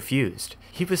 he refused.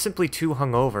 He was simply too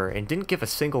hungover and didn't give a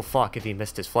single fuck if he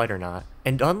missed his flight or not.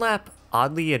 And Dunlap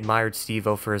oddly admired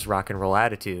Steve-O for his rock and roll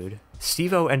attitude.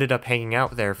 Steve-O ended up hanging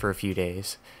out there for a few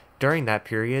days. During that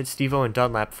period, Steve-O and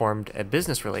Dunlap formed a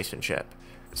business relationship.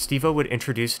 Steve-O would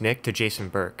introduce Nick to Jason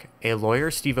Burke, a lawyer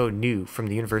Steve-O knew from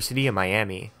the University of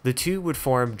Miami. The two would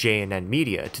form J&N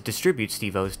Media to distribute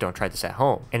Steve-O's Don't Try This at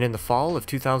Home. And in the fall of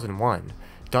 2001,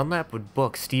 Dunlap would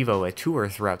book Steve-O a tour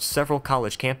throughout several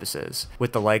college campuses,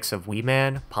 with the likes of Wee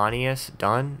Man, Pontius,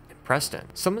 Dunn, and Preston.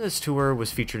 Some of this tour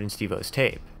was featured in Steve-O's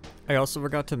tape. I also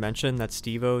forgot to mention that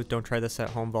Steve-O Don't Try This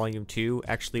at Home Volume 2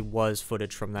 actually was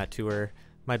footage from that tour.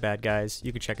 My bad, guys.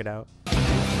 You can check it out.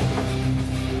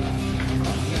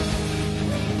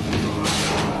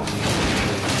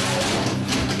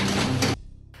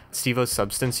 Steve-O's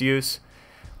substance use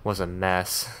was a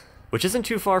mess, which isn't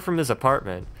too far from his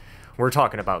apartment. We're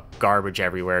talking about garbage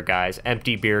everywhere, guys.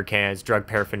 Empty beer cans, drug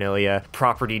paraphernalia,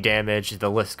 property damage, the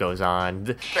list goes on.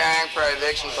 Preparing for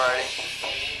eviction party.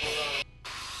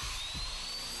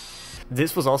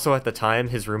 This was also at the time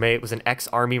his roommate was an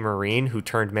ex-Army Marine who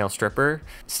turned male stripper.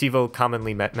 Steve-O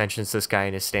commonly mentions this guy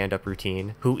in his stand-up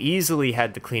routine, who easily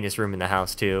had the cleanest room in the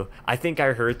house too. I think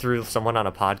I heard through someone on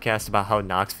a podcast about how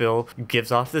Knoxville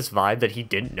gives off this vibe that he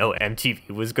didn't know MTV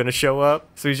was gonna show up.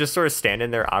 So he's just sort of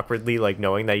standing there awkwardly, like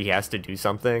knowing that he has to do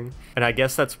something. And I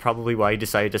guess that's probably why he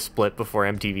decided to split before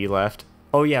MTV left.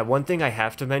 Oh yeah, one thing I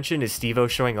have to mention is Steve-O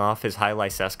showing off his high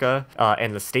Lyseska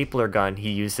and the stapler gun he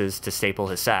uses to staple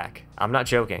his sack. I'm not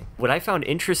joking. What I found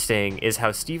interesting is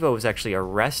how Steve-O was actually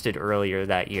arrested earlier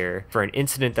that year for an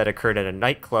incident that occurred at a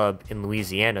nightclub in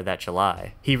Louisiana that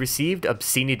July. He received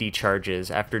obscenity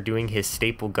charges after doing his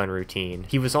staple gun routine.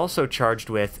 He was also charged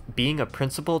with being a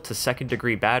principal to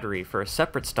second-degree battery for a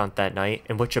separate stunt that night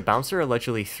in which a bouncer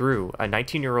allegedly threw a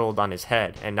 19-year-old on his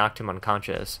head and knocked him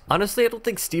unconscious. Honestly, I don't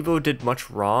think Steve-O did much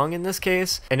wrong in this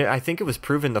case, and I think it was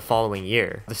proven the following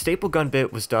year. The staple gun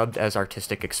bit was dubbed as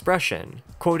artistic expression.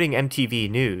 Quoting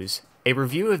MTV News, a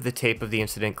review of the tape of the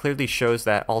incident clearly shows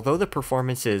that although the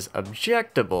performance is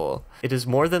objectable, it is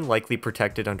more than likely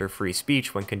protected under free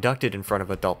speech when conducted in front of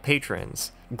adult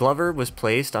patrons. Glover was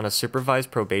placed on a supervised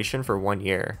probation for 1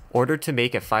 year, ordered to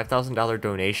make a $5,000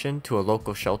 donation to a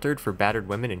local shelter for battered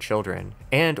women and children,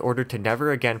 and ordered to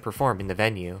never again perform in the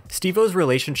venue. Steve-O's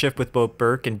relationship with both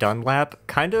Burke and Dunlap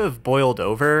kind of boiled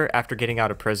over after getting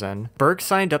out of prison. Burke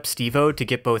signed up Steve-O to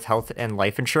get both health and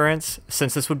life insurance,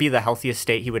 since this would be the healthiest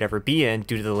state he would ever be in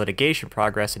due to the litigation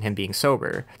progress and him being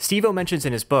sober. Steve-O mentions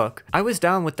in his book, "I was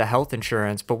down with the health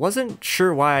insurance, but wasn't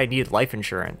sure why I needed life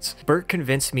insurance. Burke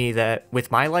convinced me that with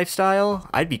my lifestyle,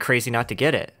 I'd be crazy not to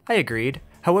get it. I agreed."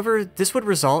 However, this would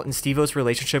result in Steve-O's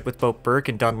relationship with both Burke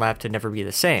and Dunlap to never be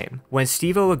the same. When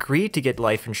Steve-O agreed to get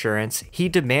life insurance, he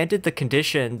demanded the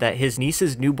condition that his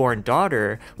niece's newborn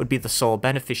daughter would be the sole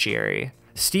beneficiary.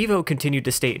 Steve-O continued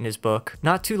to state in his book,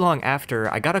 "Not too long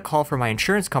after, I got a call from my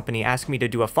insurance company asking me to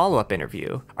do a follow-up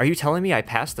interview. Are you telling me I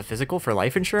passed the physical for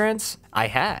life insurance? I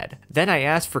had. Then I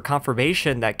asked for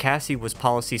confirmation that Cassie was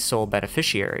policy's sole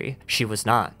beneficiary. She was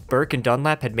not. Burke and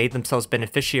Dunlap had made themselves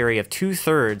beneficiary of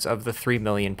 2/3 of the $3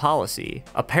 million policy.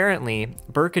 Apparently,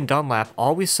 Burke and Dunlap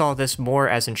always saw this more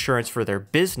as insurance for their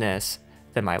business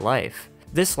than my life.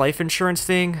 This life insurance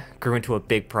thing grew into a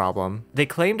big problem. They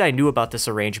claimed I knew about this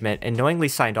arrangement and knowingly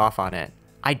signed off on it.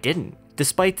 I didn't.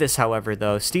 Despite this, however,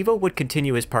 though, Steve-O would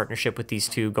continue his partnership with these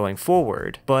two going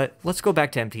forward. But let's go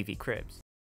back to MTV Cribs.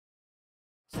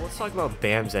 So let's talk about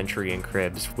Bam's entry in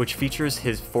Cribs, which features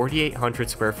his 4,800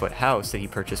 square foot house that he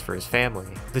purchased for his family.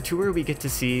 The tour, we get to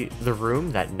see the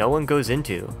room that no one goes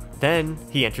into. Then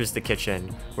he enters the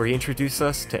kitchen, where he introduces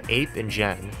us to Ape and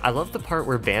Jen. I love the part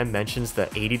where Bam mentions the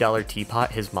 $80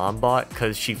 teapot his mom bought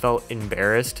because she felt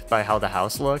embarrassed by how the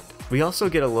house looked. We also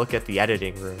get a look at the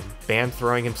editing room, Bam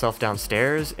throwing himself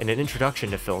downstairs, and an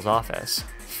introduction to Phil's office.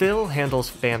 Phil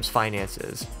handles Bam's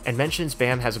finances, and mentions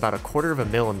Bam has about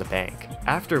 $250,000 in the bank,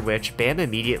 after which Bam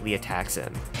immediately attacks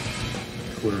him.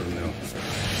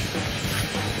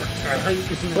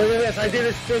 $250,000. Look at this, I did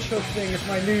this fish hook thing, it's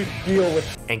my new deal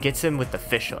with... And gets him with the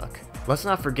fish hook. Let's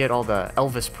not forget all the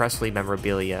Elvis Presley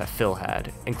memorabilia Phil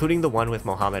had, including the one with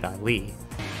Muhammad Ali.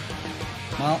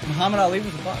 Well, Muhammad Ali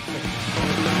was a boxer.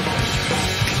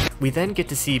 We then get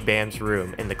to see Bam's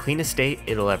room in the cleanest state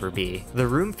it'll ever be. The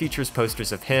room features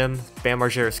posters of him, Bam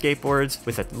Margera skateboards,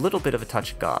 with a little bit of a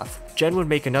touch of goth. Jen would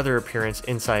make another appearance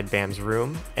inside Bam's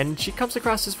room, and she comes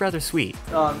across as rather sweet.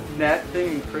 That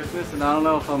thing in Christmas, and I don't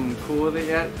know if I'm cool with it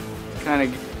yet.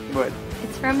 Kind of, but...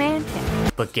 It's romantic.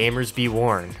 But gamers be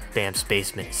warned, Bam's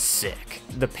basement is sick.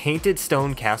 The painted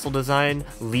stone castle design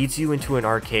leads you into an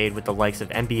arcade with the likes of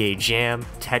NBA Jam,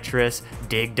 Tetris,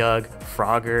 Dig Dug,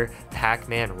 Frogger,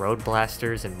 Pac-Man, Road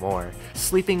Blasters, and more.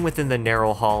 Sleeping within the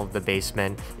narrow hall of the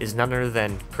basement is none other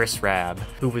than Chris Raab,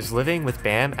 who was living with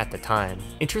Bam at the time.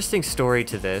 Interesting story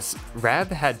to this, Raab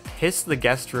had pissed the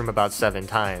guest room about 7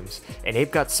 times, and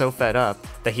Abe got so fed up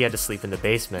that he had to sleep in the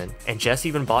basement, and Jess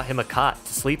even bought him a cot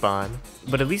to sleep on.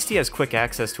 But at least he has quick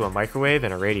access to a microwave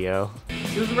and a radio.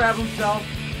 This is Raab himself,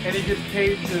 and he gets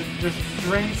paid to just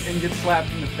drink and get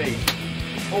slapped in the face.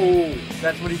 Oh,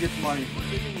 that's what he gets money for.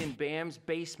 Living in Bam's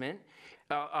basement,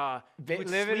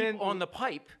 living on the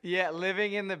pipe. Yeah,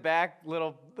 living in the back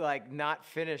little, like, not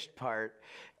finished part,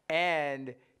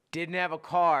 and didn't have a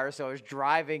car, so I was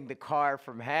driving the car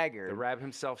from Haggard. The Raab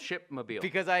himself shipmobile.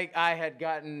 Because I had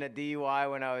gotten a DUI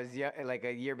when I was young, like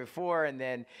a year before, and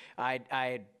then I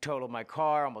had totaled my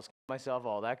car, almost killed myself,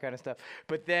 all that kind of stuff.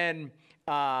 But then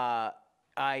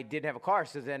I didn't have a car,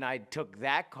 so then I took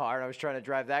that car and I was trying to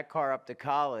drive that car up to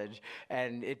college,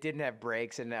 and it didn't have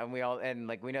brakes, and we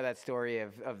know that story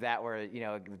of that where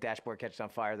the dashboard catches on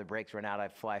fire, the brakes run out, I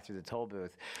fly through the toll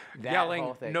booth, that yelling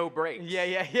whole thing. no brakes.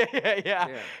 Yeah.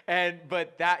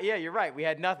 But you're right, we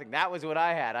had nothing. That was what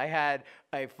I had. I had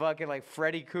a fucking like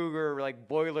Freddy Krueger like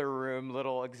boiler room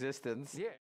little existence. Yeah.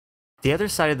 The other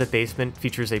side of the basement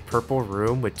features a purple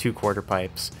room with 2 quarter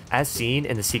pipes, as seen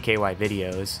in the CKY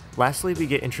videos. Lastly, we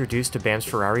get introduced to Bam's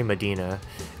Ferrari Medina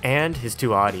and his 2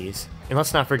 Audis. And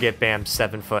let's not forget Bam's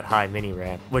 7-foot high mini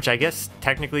ramp, which I guess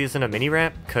technically isn't a mini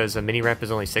ramp because a mini ramp is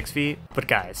only 6 feet. But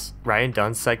guys, Ryan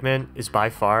Dunn's segment is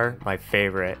by far my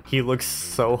favorite. He looks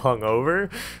so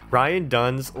hungover. Ryan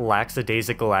Dunn's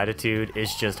lackadaisical attitude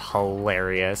is just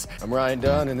hilarious. I'm Ryan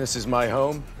Dunn and this is my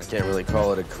home. I can't really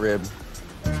call it a crib.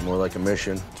 It's more like a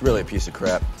mission. It's really a piece of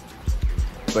crap.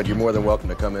 But you're more than welcome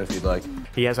to come in if you'd like.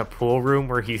 He has a pool room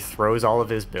where he throws all of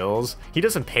his bills. He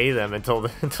doesn't pay them until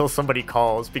somebody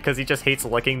calls because he just hates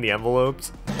licking the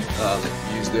envelopes.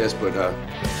 Use this, but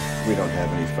we don't have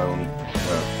any phone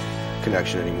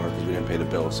connection anymore because we didn't pay the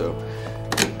bill, so...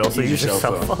 Also use your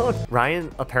cell phone.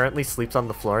 Ryan apparently sleeps on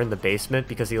the floor in the basement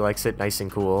because he likes it nice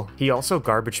and cool. He also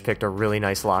garbage picked a really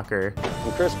nice locker.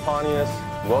 I'm Chris Pontius.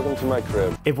 Welcome to my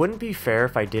crib. It wouldn't be fair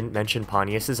if I didn't mention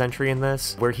Pontius's entry in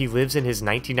this, where he lives in his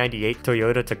 1998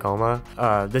 Toyota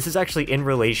Tacoma. This is actually in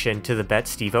relation to the bet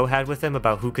Steve-O had with him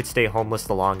about who could stay homeless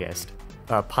the longest.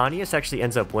 Pontius actually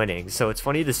ends up winning, so it's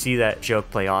funny to see that joke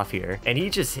play off here. And he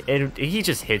just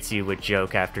hits you with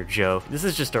joke after joke. This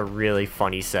is just a really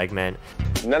funny segment.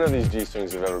 None of these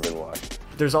G-strings have ever been washed.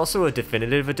 There's also a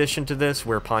definitive addition to this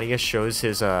where Pontius shows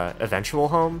his eventual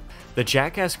home. The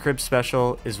Jackass Crib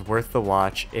special is worth the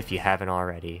watch if you haven't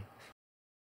already.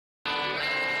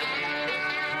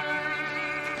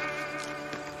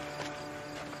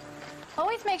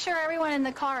 Always make sure everyone in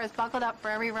the car is buckled up for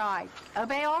every ride.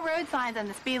 Obey all road signs and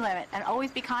the speed limit, and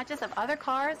always be conscious of other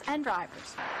cars and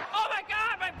drivers. Oh my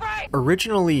God, my brake!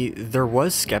 Originally, there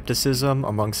was skepticism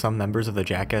among some members of the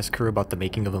Jackass crew about the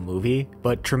making of a movie,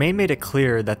 but Tremaine made it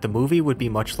clear that the movie would be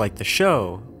much like the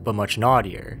show, but much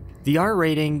naughtier. The R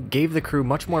rating gave the crew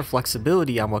much more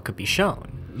flexibility on what could be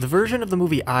shown. The version of the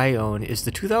movie I own is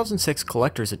the 2006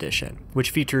 Collector's Edition,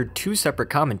 which featured 2 separate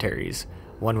commentaries,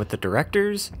 one with the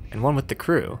directors and one with the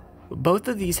crew. Both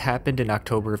of these happened in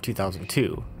October of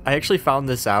 2002. I actually found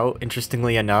this out,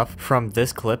 interestingly enough, from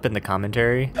this clip in the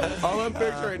commentary. All I'm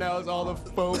picturing right now is all the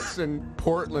folks in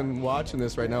Portland watching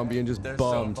this right now and being just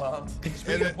bummed. So bummed.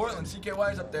 Speaking of Portland,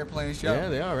 CKY is up there playing a show. Yeah,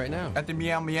 they are right now. At the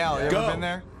Meow Meow. You ever been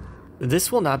there?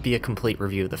 This will not be a complete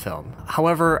review of the film.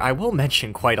 However, I will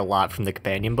mention quite a lot from the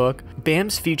companion book.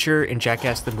 Bam's feature in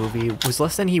Jackass the movie was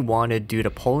less than he wanted due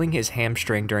to pulling his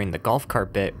hamstring during the golf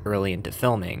cart bit early into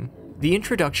filming. The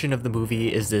introduction of the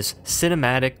movie is this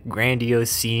cinematic, grandiose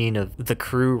scene of the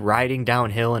crew riding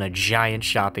downhill in a giant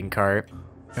shopping cart.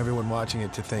 Everyone watching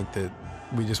it to think that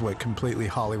we just went completely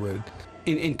Hollywood.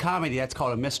 In comedy, that's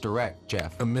called a misdirect,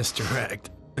 Jeff. A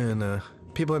misdirect. And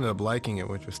people ended up liking it,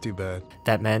 which was too bad.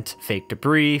 That meant fake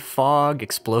debris, fog,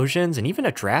 explosions, and even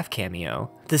a draft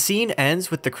cameo. The scene ends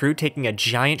with the crew taking a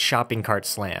giant shopping cart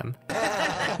slam.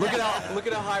 Look at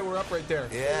how high we're up right there.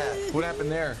 Yeah. What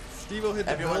happened there? Steve-O hit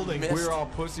the building. We were all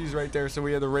pussies right there, so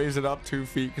we had to raise it up 2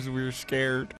 feet because we were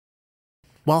scared.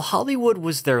 While Hollywood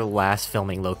was their last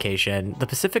filming location, the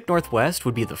Pacific Northwest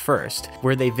would be the first,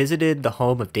 where they visited the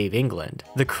home of Dave England.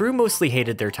 The crew mostly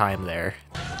hated their time there.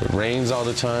 It rains all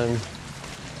the time.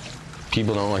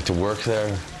 People don't like to work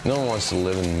there. No one wants to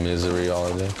live in misery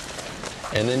all day.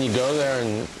 And then you go there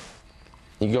and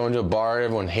you go into a bar,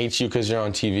 everyone hates you because you're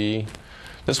on TV.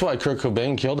 That's why Kurt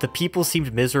Cobain killed him. The people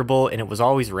seemed miserable and it was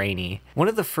always rainy. One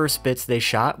of the first bits they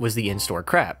shot was the in-store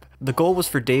crap. The goal was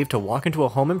for Dave to walk into a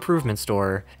home improvement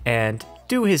store and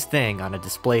do his thing on a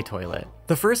display toilet.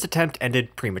 The first attempt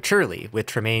ended prematurely, with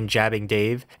Tremaine jabbing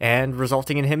Dave and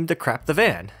resulting in him to crap the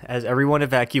van, as everyone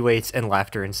evacuates and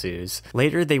laughter ensues.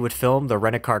 Later, they would film the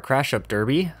rent-a-car crash-up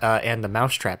derby and the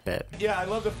mousetrap bit. Yeah, I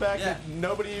love the fact that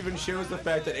nobody even shows the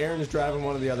fact that Aaron is driving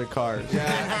one of the other cars.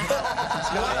 Yeah.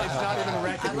 it's not even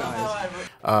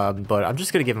recognized. But I'm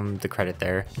just gonna give him the credit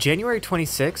there. January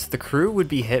 26th, the crew would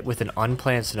be hit with an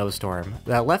unplanned snowstorm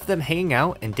that left them hanging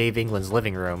out in Dave England's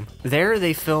living room. There,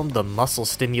 they filmed the muscle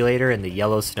stimulator and the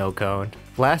yellow snow cone.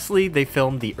 Lastly, they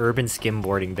filmed the urban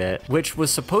skimboarding bit, which was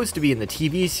supposed to be in the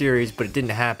TV series, but it didn't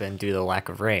happen due to the lack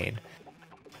of rain.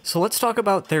 So let's talk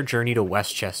about their journey to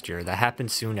Westchester that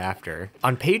happened soon after.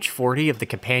 On page 40 of the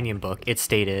companion book, it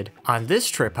stated, "On this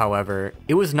trip, however,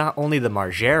 it was not only the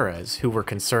Margeras who were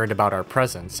concerned about our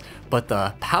presence, but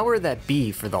the power that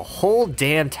be for the whole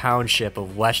damn township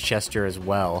of Westchester as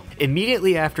well."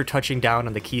 Immediately after touching down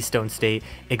on the Keystone State,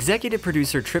 executive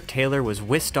producer Trip Taylor was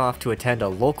whisked off to attend a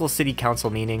local city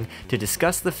council meeting to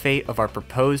discuss the fate of our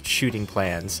proposed shooting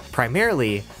plans,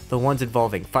 primarily the ones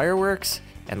involving fireworks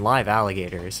and live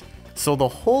alligators. So the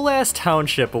whole ass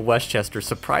township of Westchester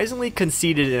surprisingly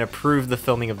conceded and approved the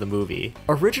filming of the movie.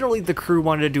 Originally, the crew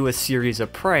wanted to do a series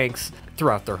of pranks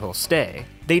throughout their whole stay.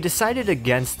 They decided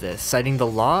against this, citing the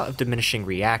law of diminishing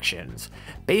reactions,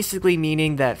 basically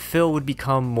meaning that Phil would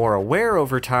become more aware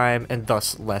over time and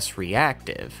thus less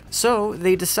reactive. So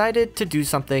they decided to do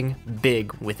something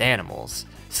big with animals.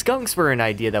 Skunks were an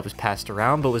idea that was passed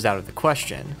around but was out of the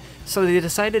question, so they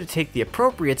decided to take the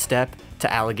appropriate step to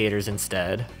alligators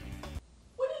instead.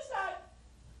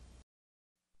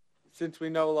 Since we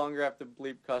no longer have to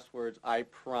bleep cuss words, I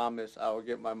promise I will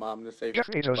get my mom to say by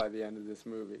the end of this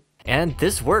movie. And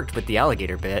this worked with the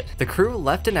alligator bit. The crew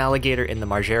left an alligator in the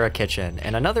Margera kitchen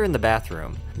and another in the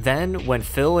bathroom. Then, when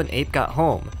Phil and Ape got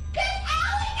home,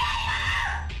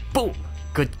 boom!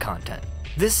 Good content.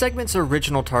 This segment's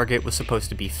original target was supposed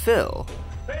to be Phil.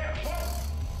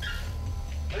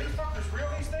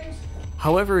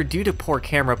 However, due to poor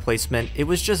camera placement, it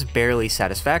was just barely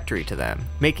satisfactory to them,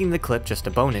 making the clip just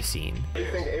a bonus scene. What do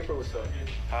you think April was saying?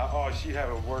 Oh, she'd have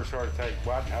a worse heart attack.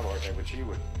 Well, I didn't have a heart attack, but she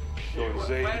would go to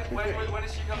Z. When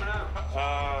is she coming out?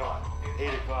 8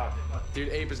 o'clock. Dude,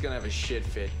 Ape is gonna have a shit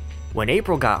fit. When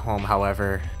April got home,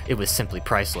 however, it was simply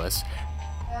priceless.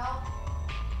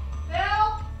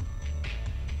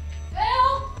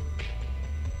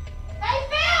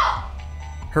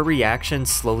 Her reaction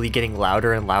slowly getting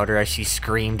louder and louder as she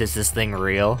screamed, "Is this thing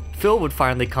real?" Phil would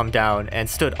finally come down and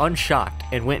stood unshocked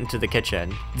and went into the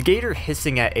kitchen. The gator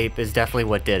hissing at Ape is definitely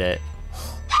what did it. I'm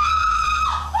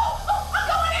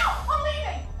going out! I'm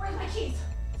leaving! Where's my keys?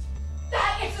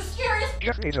 That is the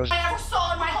scariest I ever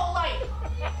saw in my whole life!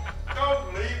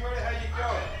 Don't leave, where the hell you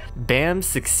going? Bam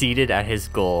succeeded at his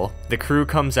goal. The crew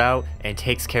comes out and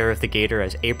takes care of the gator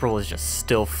as April is just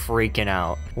still freaking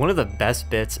out. One of the best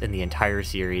bits in the entire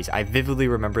series. I vividly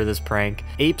remember this prank.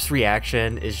 Ape's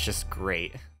reaction is just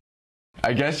great.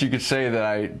 I guess you could say that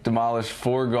I demolished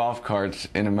 4 golf carts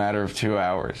in a matter of 2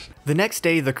 hours. The next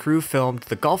day, the crew filmed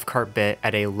the golf cart bit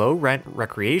at a low-rent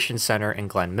recreation center in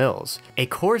Glen Mills, a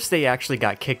course they actually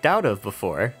got kicked out of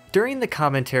before. During the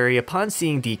commentary, upon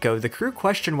seeing Deco, the crew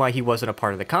questioned why he wasn't a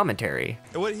part of the commentary.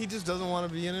 What, he just doesn't want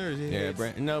to be in it? Or yeah,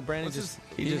 Brandon just...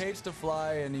 He hates to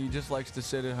fly and he just likes to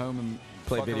sit at home and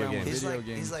play video games.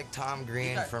 He's like Tom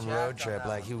Green from Road Trip,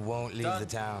 like he won't leave the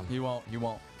town. He won't.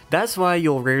 That's why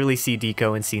you'll rarely see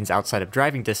Deco in scenes outside of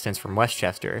driving distance from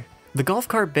Westchester. The golf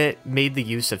cart bit made the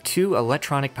use of 2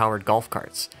 electronic-powered golf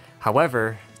carts.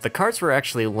 However, the carts were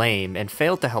actually lame and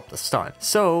failed to help the stunt,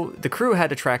 so the crew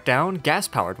had to track down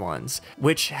gas-powered ones,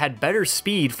 which had better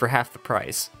speed for half the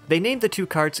price. They named the 2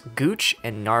 carts Gooch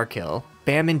and Gnarkill.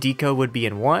 Bam and Deco would be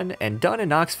in one, and Dunn and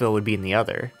Knoxville would be in the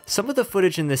other. Some of the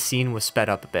footage in this scene was sped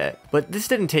up a bit, but this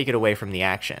didn't take it away from the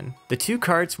action. The 2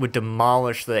 carts would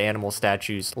demolish the animal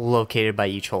statues located by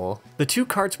each hole. The 2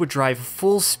 carts would drive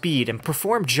full speed and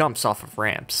perform jumps off of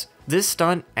ramps. This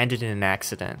stunt ended in an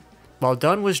accident. While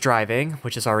Dunn was driving,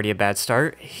 which is already a bad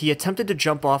start, he attempted to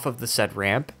jump off of the said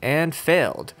ramp and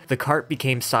failed. The cart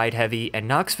became side heavy and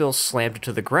Knoxville slammed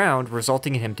to the ground,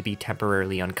 resulting in him to be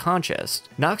temporarily unconscious.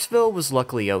 Knoxville was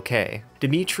luckily okay.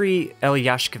 Dmitry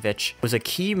Elyashkovich was a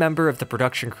key member of the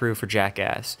production crew for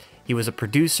Jackass. He was a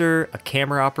producer, a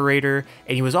camera operator,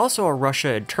 and he was also a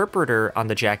Russia interpreter on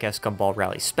the Jackass Gumball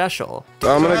Rally special.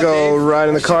 I'm gonna go ride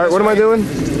in the cart. What am I doing?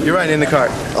 You're riding in the cart.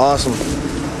 Awesome.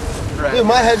 Dude,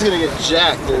 my head's gonna get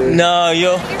jacked, dude. No,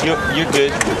 you're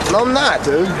good. No, I'm not,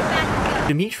 dude.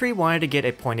 Dmitry wanted to get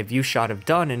a point of view shot of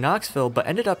Dunn in Knoxville, but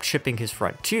ended up chipping his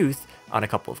front tooth on a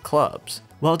couple of clubs.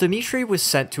 While Dmitry was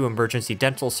sent to emergency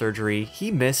dental surgery,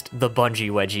 he missed the bungee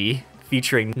wedgie,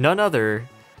 featuring none other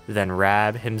than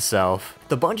Raab himself.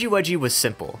 The bungee wedgie was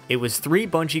simple. It was 3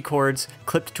 bungee cords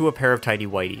clipped to a pair of tidy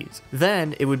whities.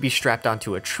 Then it would be strapped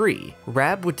onto a tree.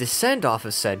 Raab would descend off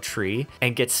of said tree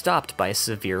and get stopped by a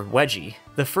severe wedgie.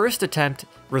 The first attempt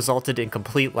resulted in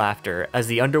complete laughter as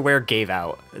the underwear gave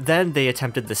out. Then they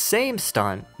attempted the same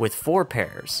stunt with 4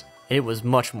 pairs. It was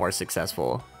much more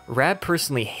successful. Raab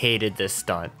personally hated this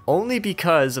stunt, only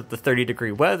because of the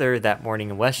 30-degree weather that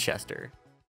morning in Westchester.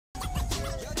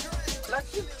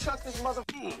 Let's just chuck this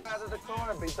motherfucker out of the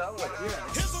car and be done with it.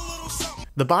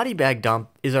 The body bag dump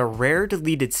is a rare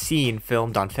deleted scene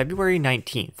filmed on February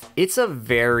 19th. It's a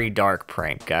very dark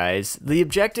prank, guys. The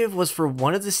objective was for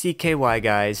one of the CKY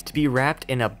guys to be wrapped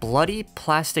in a bloody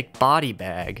plastic body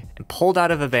bag and pulled out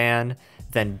of a van,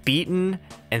 then beaten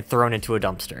and thrown into a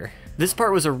dumpster. This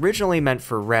part was originally meant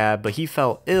for Raab, but he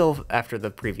fell ill after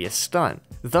the previous stunt.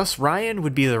 Thus, Ryan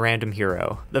would be the random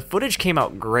hero. The footage came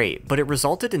out great, but it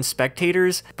resulted in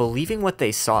spectators believing what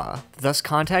they saw, thus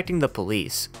contacting the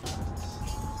police.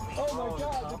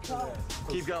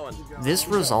 Keep going. This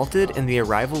resulted in the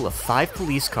arrival of 5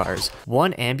 police cars,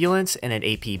 1 ambulance, and an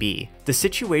APB. The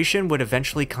situation would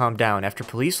eventually calm down after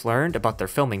police learned about their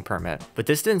filming permit, but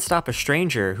this didn't stop a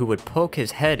stranger who would poke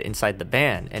his head inside the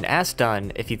van and ask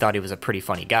Dunn if he thought he was a pretty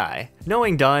funny guy.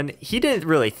 Knowing Dunn, he didn't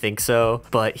really think so,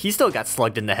 but he still got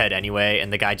slugged in the head anyway,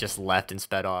 and the guy just left and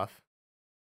sped off.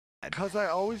 Because I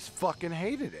always fucking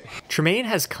hated it. Tremaine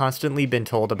has constantly been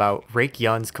told about Rake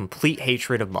Yun's complete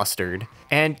hatred of mustard,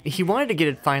 and he wanted to get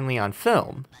it finally on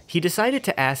film. He decided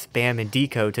to ask Bam and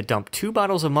Deco to dump 2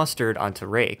 bottles of mustard onto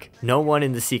Rake. No one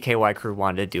in the CKY crew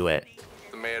wanted to do it.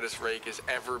 The maddest Rake has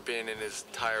ever been in his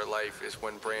entire life is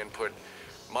when Bran put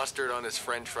mustard on his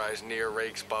french fries near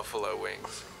Rake's buffalo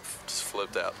wings. Just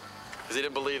flipped out. Because he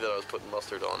didn't believe that I was putting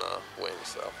mustard on wings,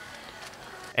 so.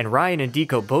 And Ryan and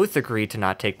Deco both agreed to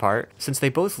not take part, since they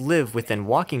both live within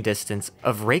walking distance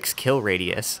of Rake's kill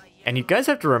radius. And you guys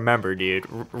have to remember, dude,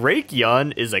 Rake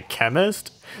Yun is a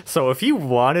chemist, so if he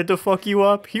wanted to fuck you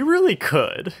up, he really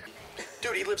could.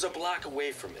 Dude, he lives a block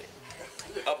away from me.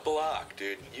 A block,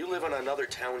 dude. You live in another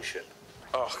township.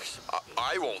 Oh,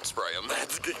 I won't spray him.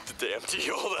 That's the damn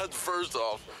deal. That's first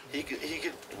off. He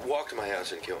could walk to my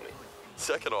house and kill me.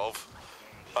 Second off,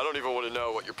 I don't even want to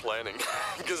know what you're planning,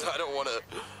 because I don't want to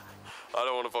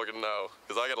fucking know,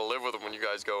 because I gotta live with him when you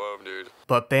guys go home, dude.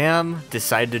 But Bam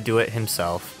decided to do it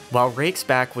himself. While Rake's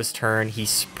back was turned, he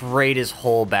sprayed his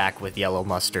whole back with yellow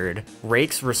mustard.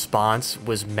 Rake's response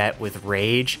was met with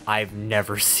rage I've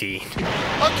never seen.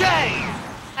 Okay,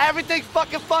 everything's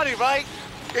fucking funny, right?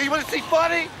 You want to see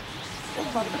funny?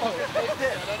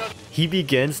 He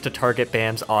begins to target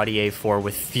Bam's Audi A4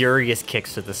 with furious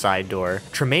kicks to the side door.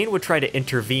 Tremaine would try to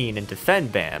intervene and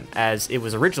defend Bam, as it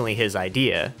was originally his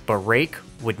idea, but Rake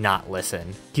would not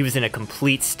listen. He was in a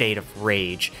complete state of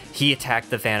rage. He attacked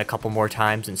the van a couple more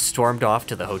times and stormed off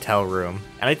to the hotel room.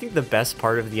 And I think the best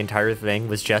part of the entire thing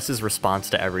was Jess's response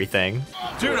to everything.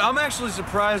 Dude, I'm actually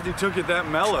surprised he took it that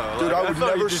mellow. Dude, I would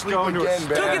never sleep again, man.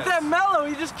 Took it that mellow,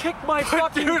 he just kicked my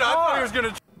fucking dude, car. I thought he was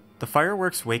gonna... The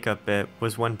fireworks wake-up bit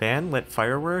was when Bam lit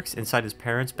fireworks inside his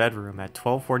parents' bedroom at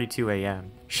 12:42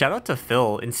 a.m. Shout out to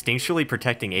Phil, instinctually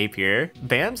protecting Ape here.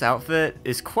 Bam's outfit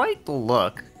is quite the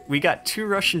look. We got 2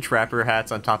 Russian trapper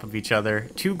hats on top of each other,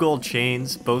 2 gold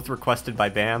chains, both requested by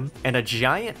Bam, and a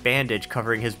giant bandage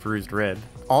covering his bruised rib.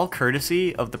 All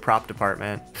courtesy of the prop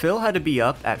department. Phil had to be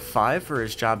up at 5 for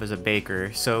his job as a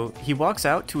baker, so he walks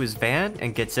out to his van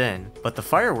and gets in. But the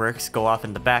fireworks go off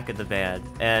in the back of the van,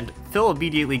 and Phil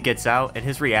immediately gets out, and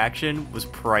his reaction was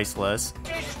priceless.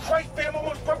 Jesus Christ, Bam,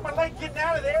 almost broke my leg getting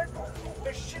out of there.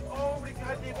 This shit all over the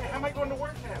goddamn. How am I going to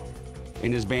work now?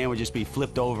 And his van would just be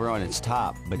flipped over on its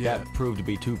top, but that proved to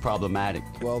be too problematic.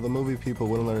 Well, the movie people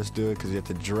wouldn't let us do it because you have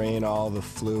to drain all the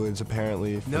fluids,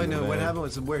 apparently. No, what happened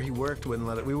was where he worked wouldn't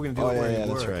let it. We were going to do it where he worked,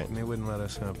 that's right. and they wouldn't let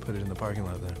us put it in the parking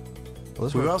lot there. Well,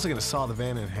 we were also going to saw the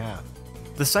van in half.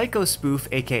 The Psycho spoof,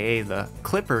 aka the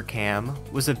Clipper Cam,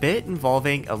 was a bit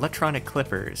involving electronic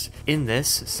clippers. In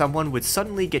this, someone would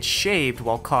suddenly get shaved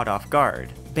while caught off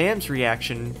guard. Bam's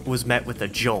reaction was met with a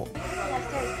jolt.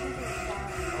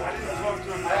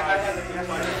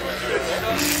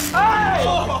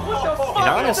 And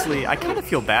honestly, I kind of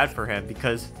feel bad for him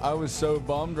because I was so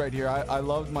bummed right here. I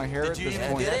loved my hair at this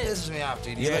point. That pisses me off,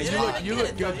 dude. Yeah, you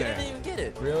look good there. You didn't even get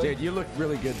it. Really? Dude, you look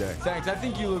really good there. Thanks. I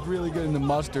think you look really good in the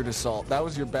mustard assault. That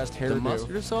was your best hairdo. The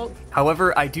mustard assault?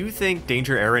 However, I do think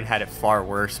Danger Aaron had it far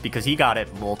worse because he got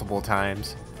it multiple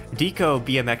times. Deco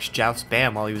BMX jousts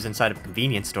Bam while he was inside of a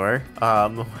convenience store.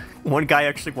 One guy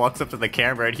actually walks up to the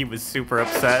camera and he was super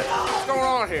upset. What's going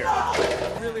on here?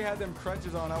 I really had them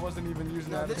crutches on. I wasn't even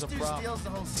using that as a prop. This dude steals the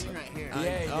whole scene right here.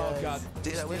 Yeah, oh, God.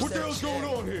 Dude, What the hell's going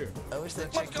on here? I wish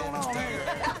that chick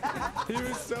didn't. He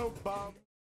was so bummed.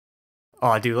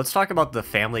 Aw, dude, let's talk about the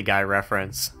Family Guy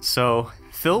reference. So,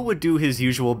 Phil would do his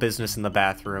usual business in the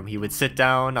bathroom. He would sit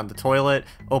down on the toilet,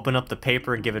 open up the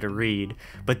paper, and give it a read.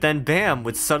 But then Bam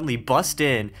would suddenly bust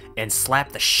in and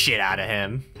slap the shit out of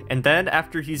him. And then,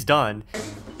 after he's done...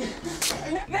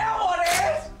 Now what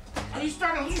is? Are you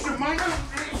starting to lose your mind?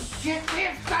 Shit,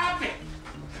 man, stop it.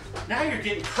 Now you're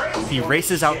getting crazy. He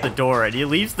races out the door and he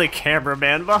leaves the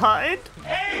cameraman behind.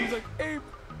 Hey! He's like, Abe,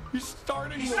 you He's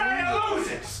starting to lose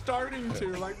it. Starting to.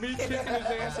 Like me kicking his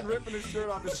ass and ripping his shirt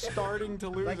off is starting to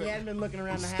lose it. Like he hadn't been looking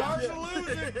around the house. Starting to lose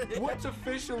it. What's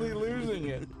officially losing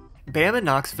it? Bam and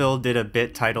Knoxville did a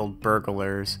bit titled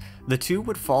Burglars. The two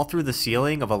would fall through the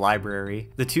ceiling of a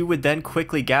library. The two would then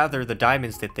quickly gather the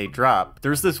diamonds that they dropped.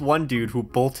 There's this one dude who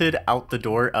bolted out the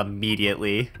door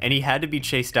immediately, and he had to be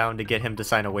chased down to get him to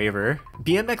sign a waiver.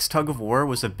 BMX Tug of War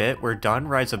was a bit where Dunn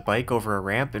rides a bike over a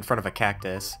ramp in front of a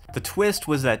cactus. The twist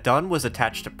was that Dunn was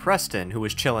attached to Preston, who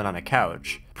was chilling on a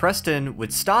couch. Preston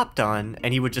would stop Dunn,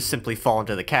 and he would just simply fall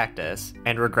into the cactus,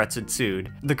 and regrets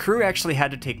ensued. The crew actually had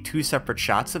to take 2 separate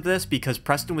shots of this because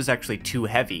Preston was actually too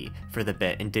heavy for the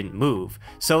bit and didn't move,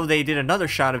 so they did another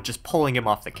shot of just pulling him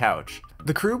off the couch.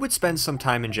 The crew would spend some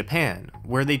time in Japan,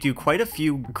 where they do quite a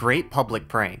few great public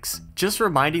pranks, just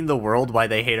reminding the world why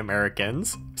they hate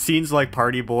Americans. Scenes like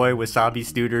Party Boy, Wasabi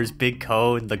Stooters, Big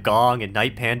Cone, The Gong, and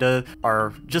Night Panda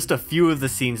are just a few of the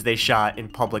scenes they shot in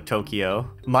public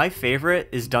Tokyo. My favorite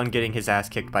is Dunn getting his ass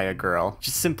kicked by a girl,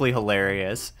 just simply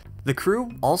hilarious. The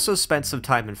crew also spent some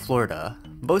time in Florida,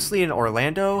 mostly in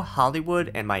Orlando, Hollywood,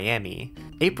 and Miami.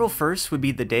 April 1st would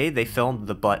be the day they filmed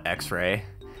the butt x-ray.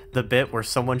 The bit where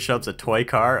someone shoves a toy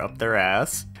car up their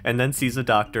ass and then sees a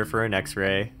doctor for an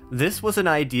x-ray. This was an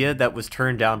idea that was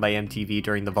turned down by MTV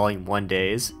during the Volume 1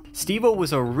 days. Steve-O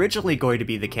was originally going to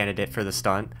be the candidate for the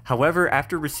stunt. However,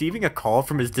 after receiving a call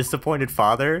from his disappointed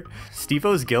father,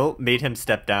 Steve-O's guilt made him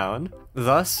step down.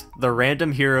 Thus, the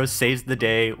random hero saves the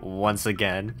day once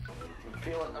again.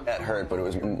 That hurt, but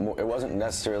it wasn't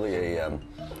necessarily a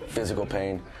physical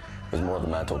pain. It was more of a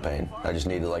mental pain. I just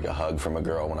needed like a hug from a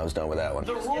girl when I was done with that one.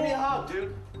 Give me a hug,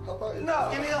 dude. No,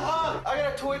 give me a hug. I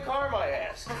got a toy car in my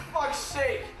ass. For fuck's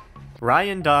sake.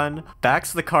 Ryan Dunn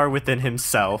backs the car within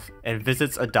himself and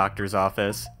visits a doctor's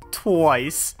office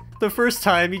twice. The first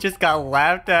time he just got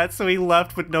laughed at, so he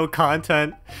left with no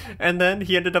content. And then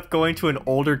he ended up going to an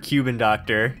older Cuban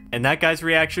doctor, and that guy's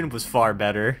reaction was far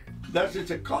better. That's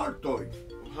just a car toy.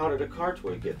 How did a car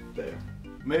toy get there?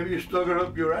 Maybe you stuck it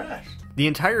up your ass. The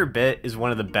entire bit is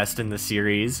one of the best in the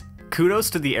series. Kudos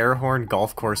to the air horn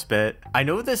golf course bit. I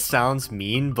know this sounds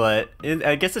mean, but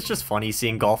I guess it's just funny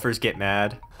seeing golfers get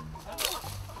mad.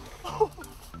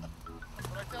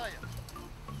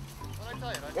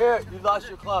 Here, you lost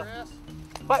your club.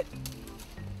 What?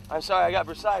 I'm sorry, I got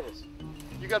bursitis.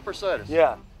 You got bursitis?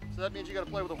 Yeah. So that means you gotta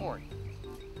play with a horn.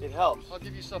 It helps. I'll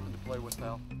give you something to play with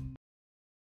now.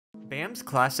 Bam's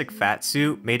classic fat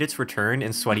suit made its return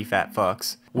in Sweaty Fat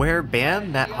Fucks, where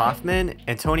Bam, Matt Hoffman,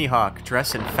 and Tony Hawk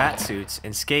dress in fat suits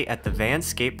and skate at the Van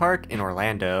skate park in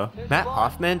Orlando. Matt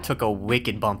Hoffman took a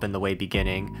wicked bump in the way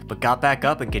beginning, but got back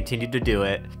up and continued to do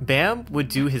it. Bam would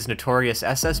do his notorious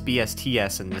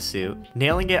SSBSTS in the suit,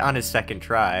 nailing it on his second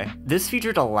try. This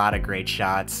featured a lot of great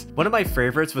shots. One of my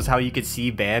favorites was how you could see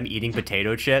Bam eating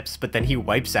potato chips, but then he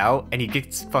wipes out and he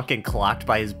gets fucking clocked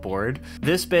by his board.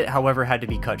 This bit, however, had to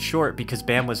be cut short because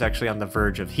Bam was actually on the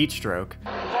verge of heat stroke.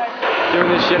 Doing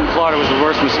this shit in Florida was the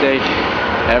worst mistake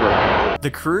ever.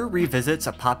 The crew revisits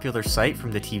a popular site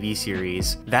from the TV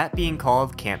series, that being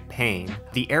called Camp Pain,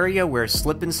 the area where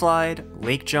Slip and Slide,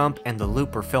 Lake Jump, and The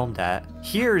Loop were filmed at.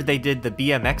 Here they did the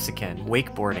BMXican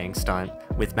wakeboarding stunt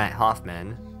with Matt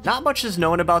Hoffman. Not much is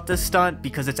known about this stunt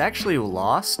because it's actually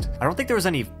lost. I don't think there was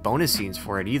any bonus scenes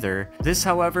for it either. This,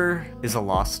 however, is a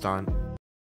lost stunt.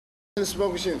 The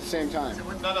smoke machine at the same time.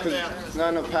 Because not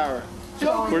enough power.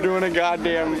 We're doing a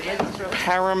goddamn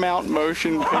Paramount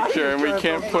motion picture and we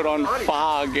can't put on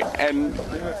fog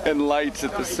and lights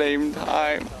at the same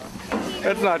time.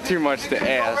 That's not too much to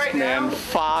ask, man.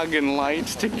 Fog and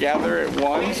lights together at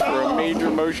once for a major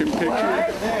motion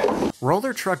picture.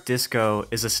 Roller Truck Disco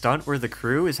is a stunt where the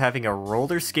crew is having a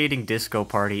roller skating disco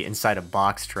party inside a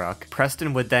box truck.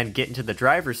 Preston would then get into the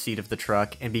driver's seat of the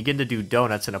truck and begin to do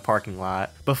donuts in a parking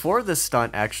lot. Before this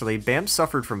stunt, actually, Bam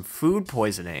suffered from food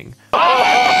poisoning.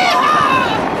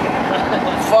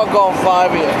 Fuck all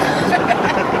 5 of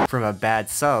you. From a bad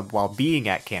sub while being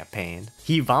at Camp Pain.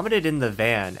 He vomited in the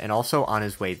van and also on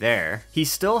his way there. He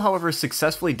still, however,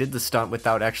 successfully did the stunt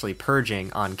without actually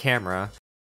purging on camera.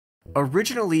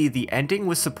 Originally, the ending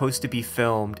was supposed to be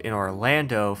filmed in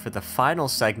Orlando for the final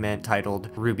segment titled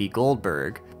Ruby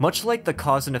Goldberg. Much like the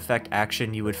cause and effect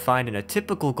action you would find in a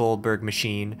typical Goldberg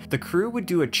machine, the crew would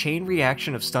do a chain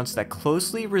reaction of stunts that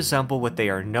closely resemble what they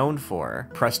are known for.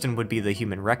 Preston would be the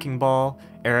human wrecking ball,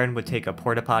 Aaron would take a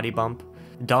porta potty bump,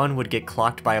 Dunn would get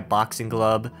clocked by a boxing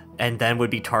glove, and then would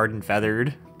be tarred and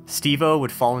feathered. Steve-O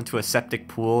would fall into a septic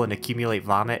pool and accumulate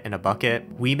vomit in a bucket.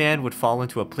 Wee Man would fall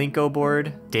into a Plinko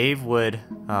board. Dave would,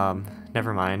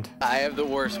 never mind. I have the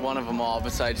worst one of them all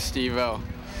besides Steve-O.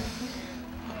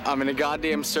 I'm in a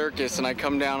goddamn circus and I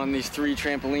come down on these 3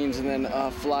 trampolines and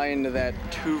then fly into that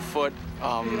 2-foot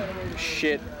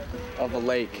shit of a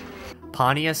lake.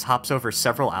 Pontius hops over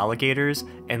several alligators,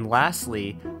 and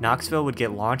lastly, Knoxville would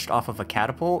get launched off of a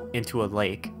catapult into a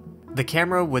lake. The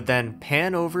camera would then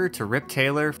pan over to Rip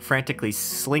Taylor frantically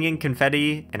slinging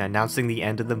confetti and announcing the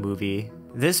end of the movie.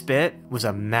 This bit was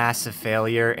a massive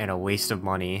failure and a waste of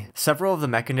money. Several of the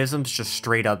mechanisms just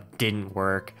straight up didn't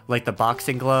work, like the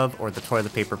boxing glove or the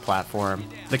toilet paper platform.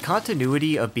 The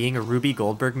continuity of being a Ruby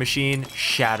Goldberg machine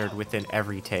shattered within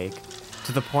every take,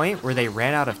 to the point where they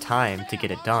ran out of time to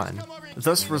get it done,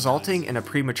 thus resulting in a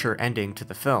premature ending to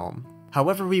the film.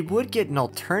 However, we would get an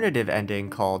alternative ending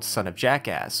called Son of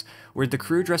Jackass, where the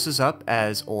crew dresses up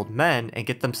as old men and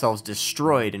get themselves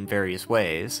destroyed in various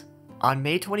ways. On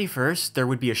May 21st, there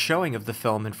would be a showing of the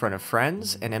film in front of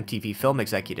friends and MTV film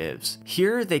executives.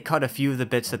 Here, they cut a few of the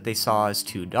bits that they saw as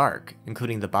too dark,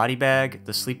 including the body bag,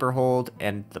 the sleeper hold,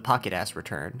 and the pocket ass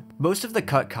return. Most of the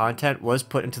cut content was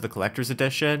put into the collector's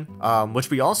edition, which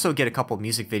we also get a couple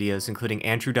music videos, including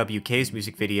Andrew WK's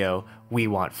music video, We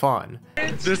Want Fun.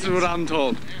 This is what I'm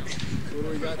told.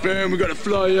 Bam, we gotta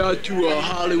fly out to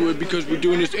Hollywood because we're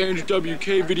doing this Andrew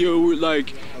WK video. We're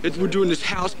doing this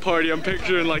house party. I'm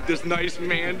picturing like this nice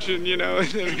mansion, you know, and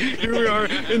then here we are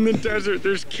in the desert.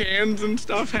 There's cans and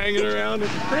stuff hanging around.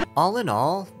 All in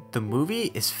all, the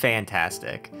movie is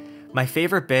fantastic. My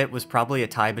favorite bit was probably a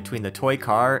tie between the toy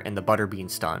car and the butterbean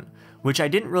stunt, which I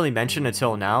didn't really mention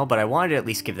until now, but I wanted to at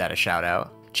least give that a shout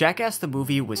out. Jackass the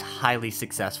movie was highly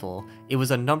successful. It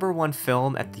was a #1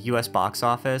 film at the US box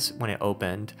office when it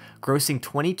opened, grossing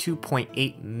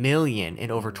 $22.8 million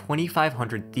in over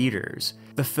 2,500 theaters.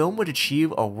 The film would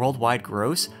achieve a worldwide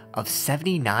gross of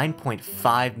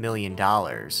 $79.5 million.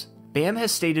 Bam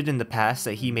has stated in the past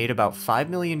that he made about $5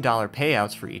 million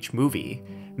payouts for each movie,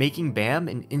 making Bam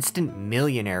an instant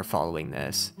millionaire following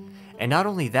this. And not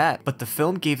only that, but the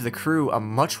film gave the crew a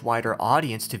much wider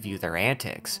audience to view their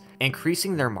antics,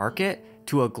 increasing their market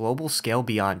to a global scale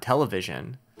beyond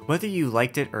television. Whether you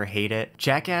liked it or hate it,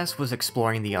 Jackass was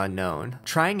exploring the unknown,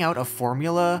 trying out a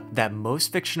formula that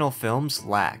most fictional films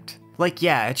lacked. Like,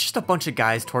 yeah, it's just a bunch of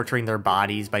guys torturing their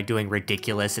bodies by doing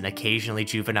ridiculous and occasionally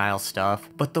juvenile stuff,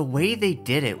 but the way they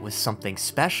did it was something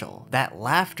special. That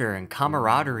laughter and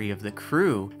camaraderie of the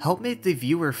crew helped make the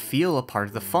viewer feel a part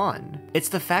of the fun. It's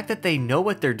the fact that they know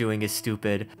what they're doing is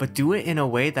stupid, but do it in a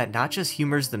way that not just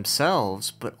humors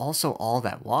themselves, but also all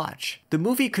that watch. The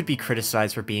movie could be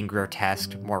criticized for being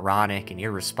grotesque, moronic, and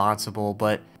irresponsible,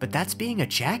 but that's being a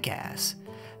jackass.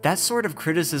 That sort of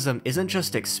criticism isn't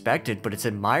just expected, but it's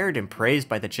admired and praised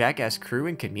by the Jackass crew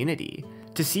and community.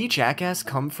 To see Jackass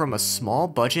come from a small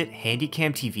budget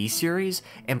handycam TV series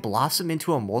and blossom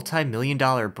into a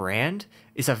multi-million-dollar brand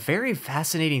is a very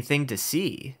fascinating thing to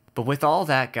see. But with all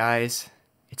that, guys,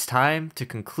 it's time to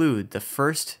conclude the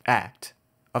first act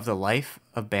of the Life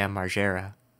of Bam Margera.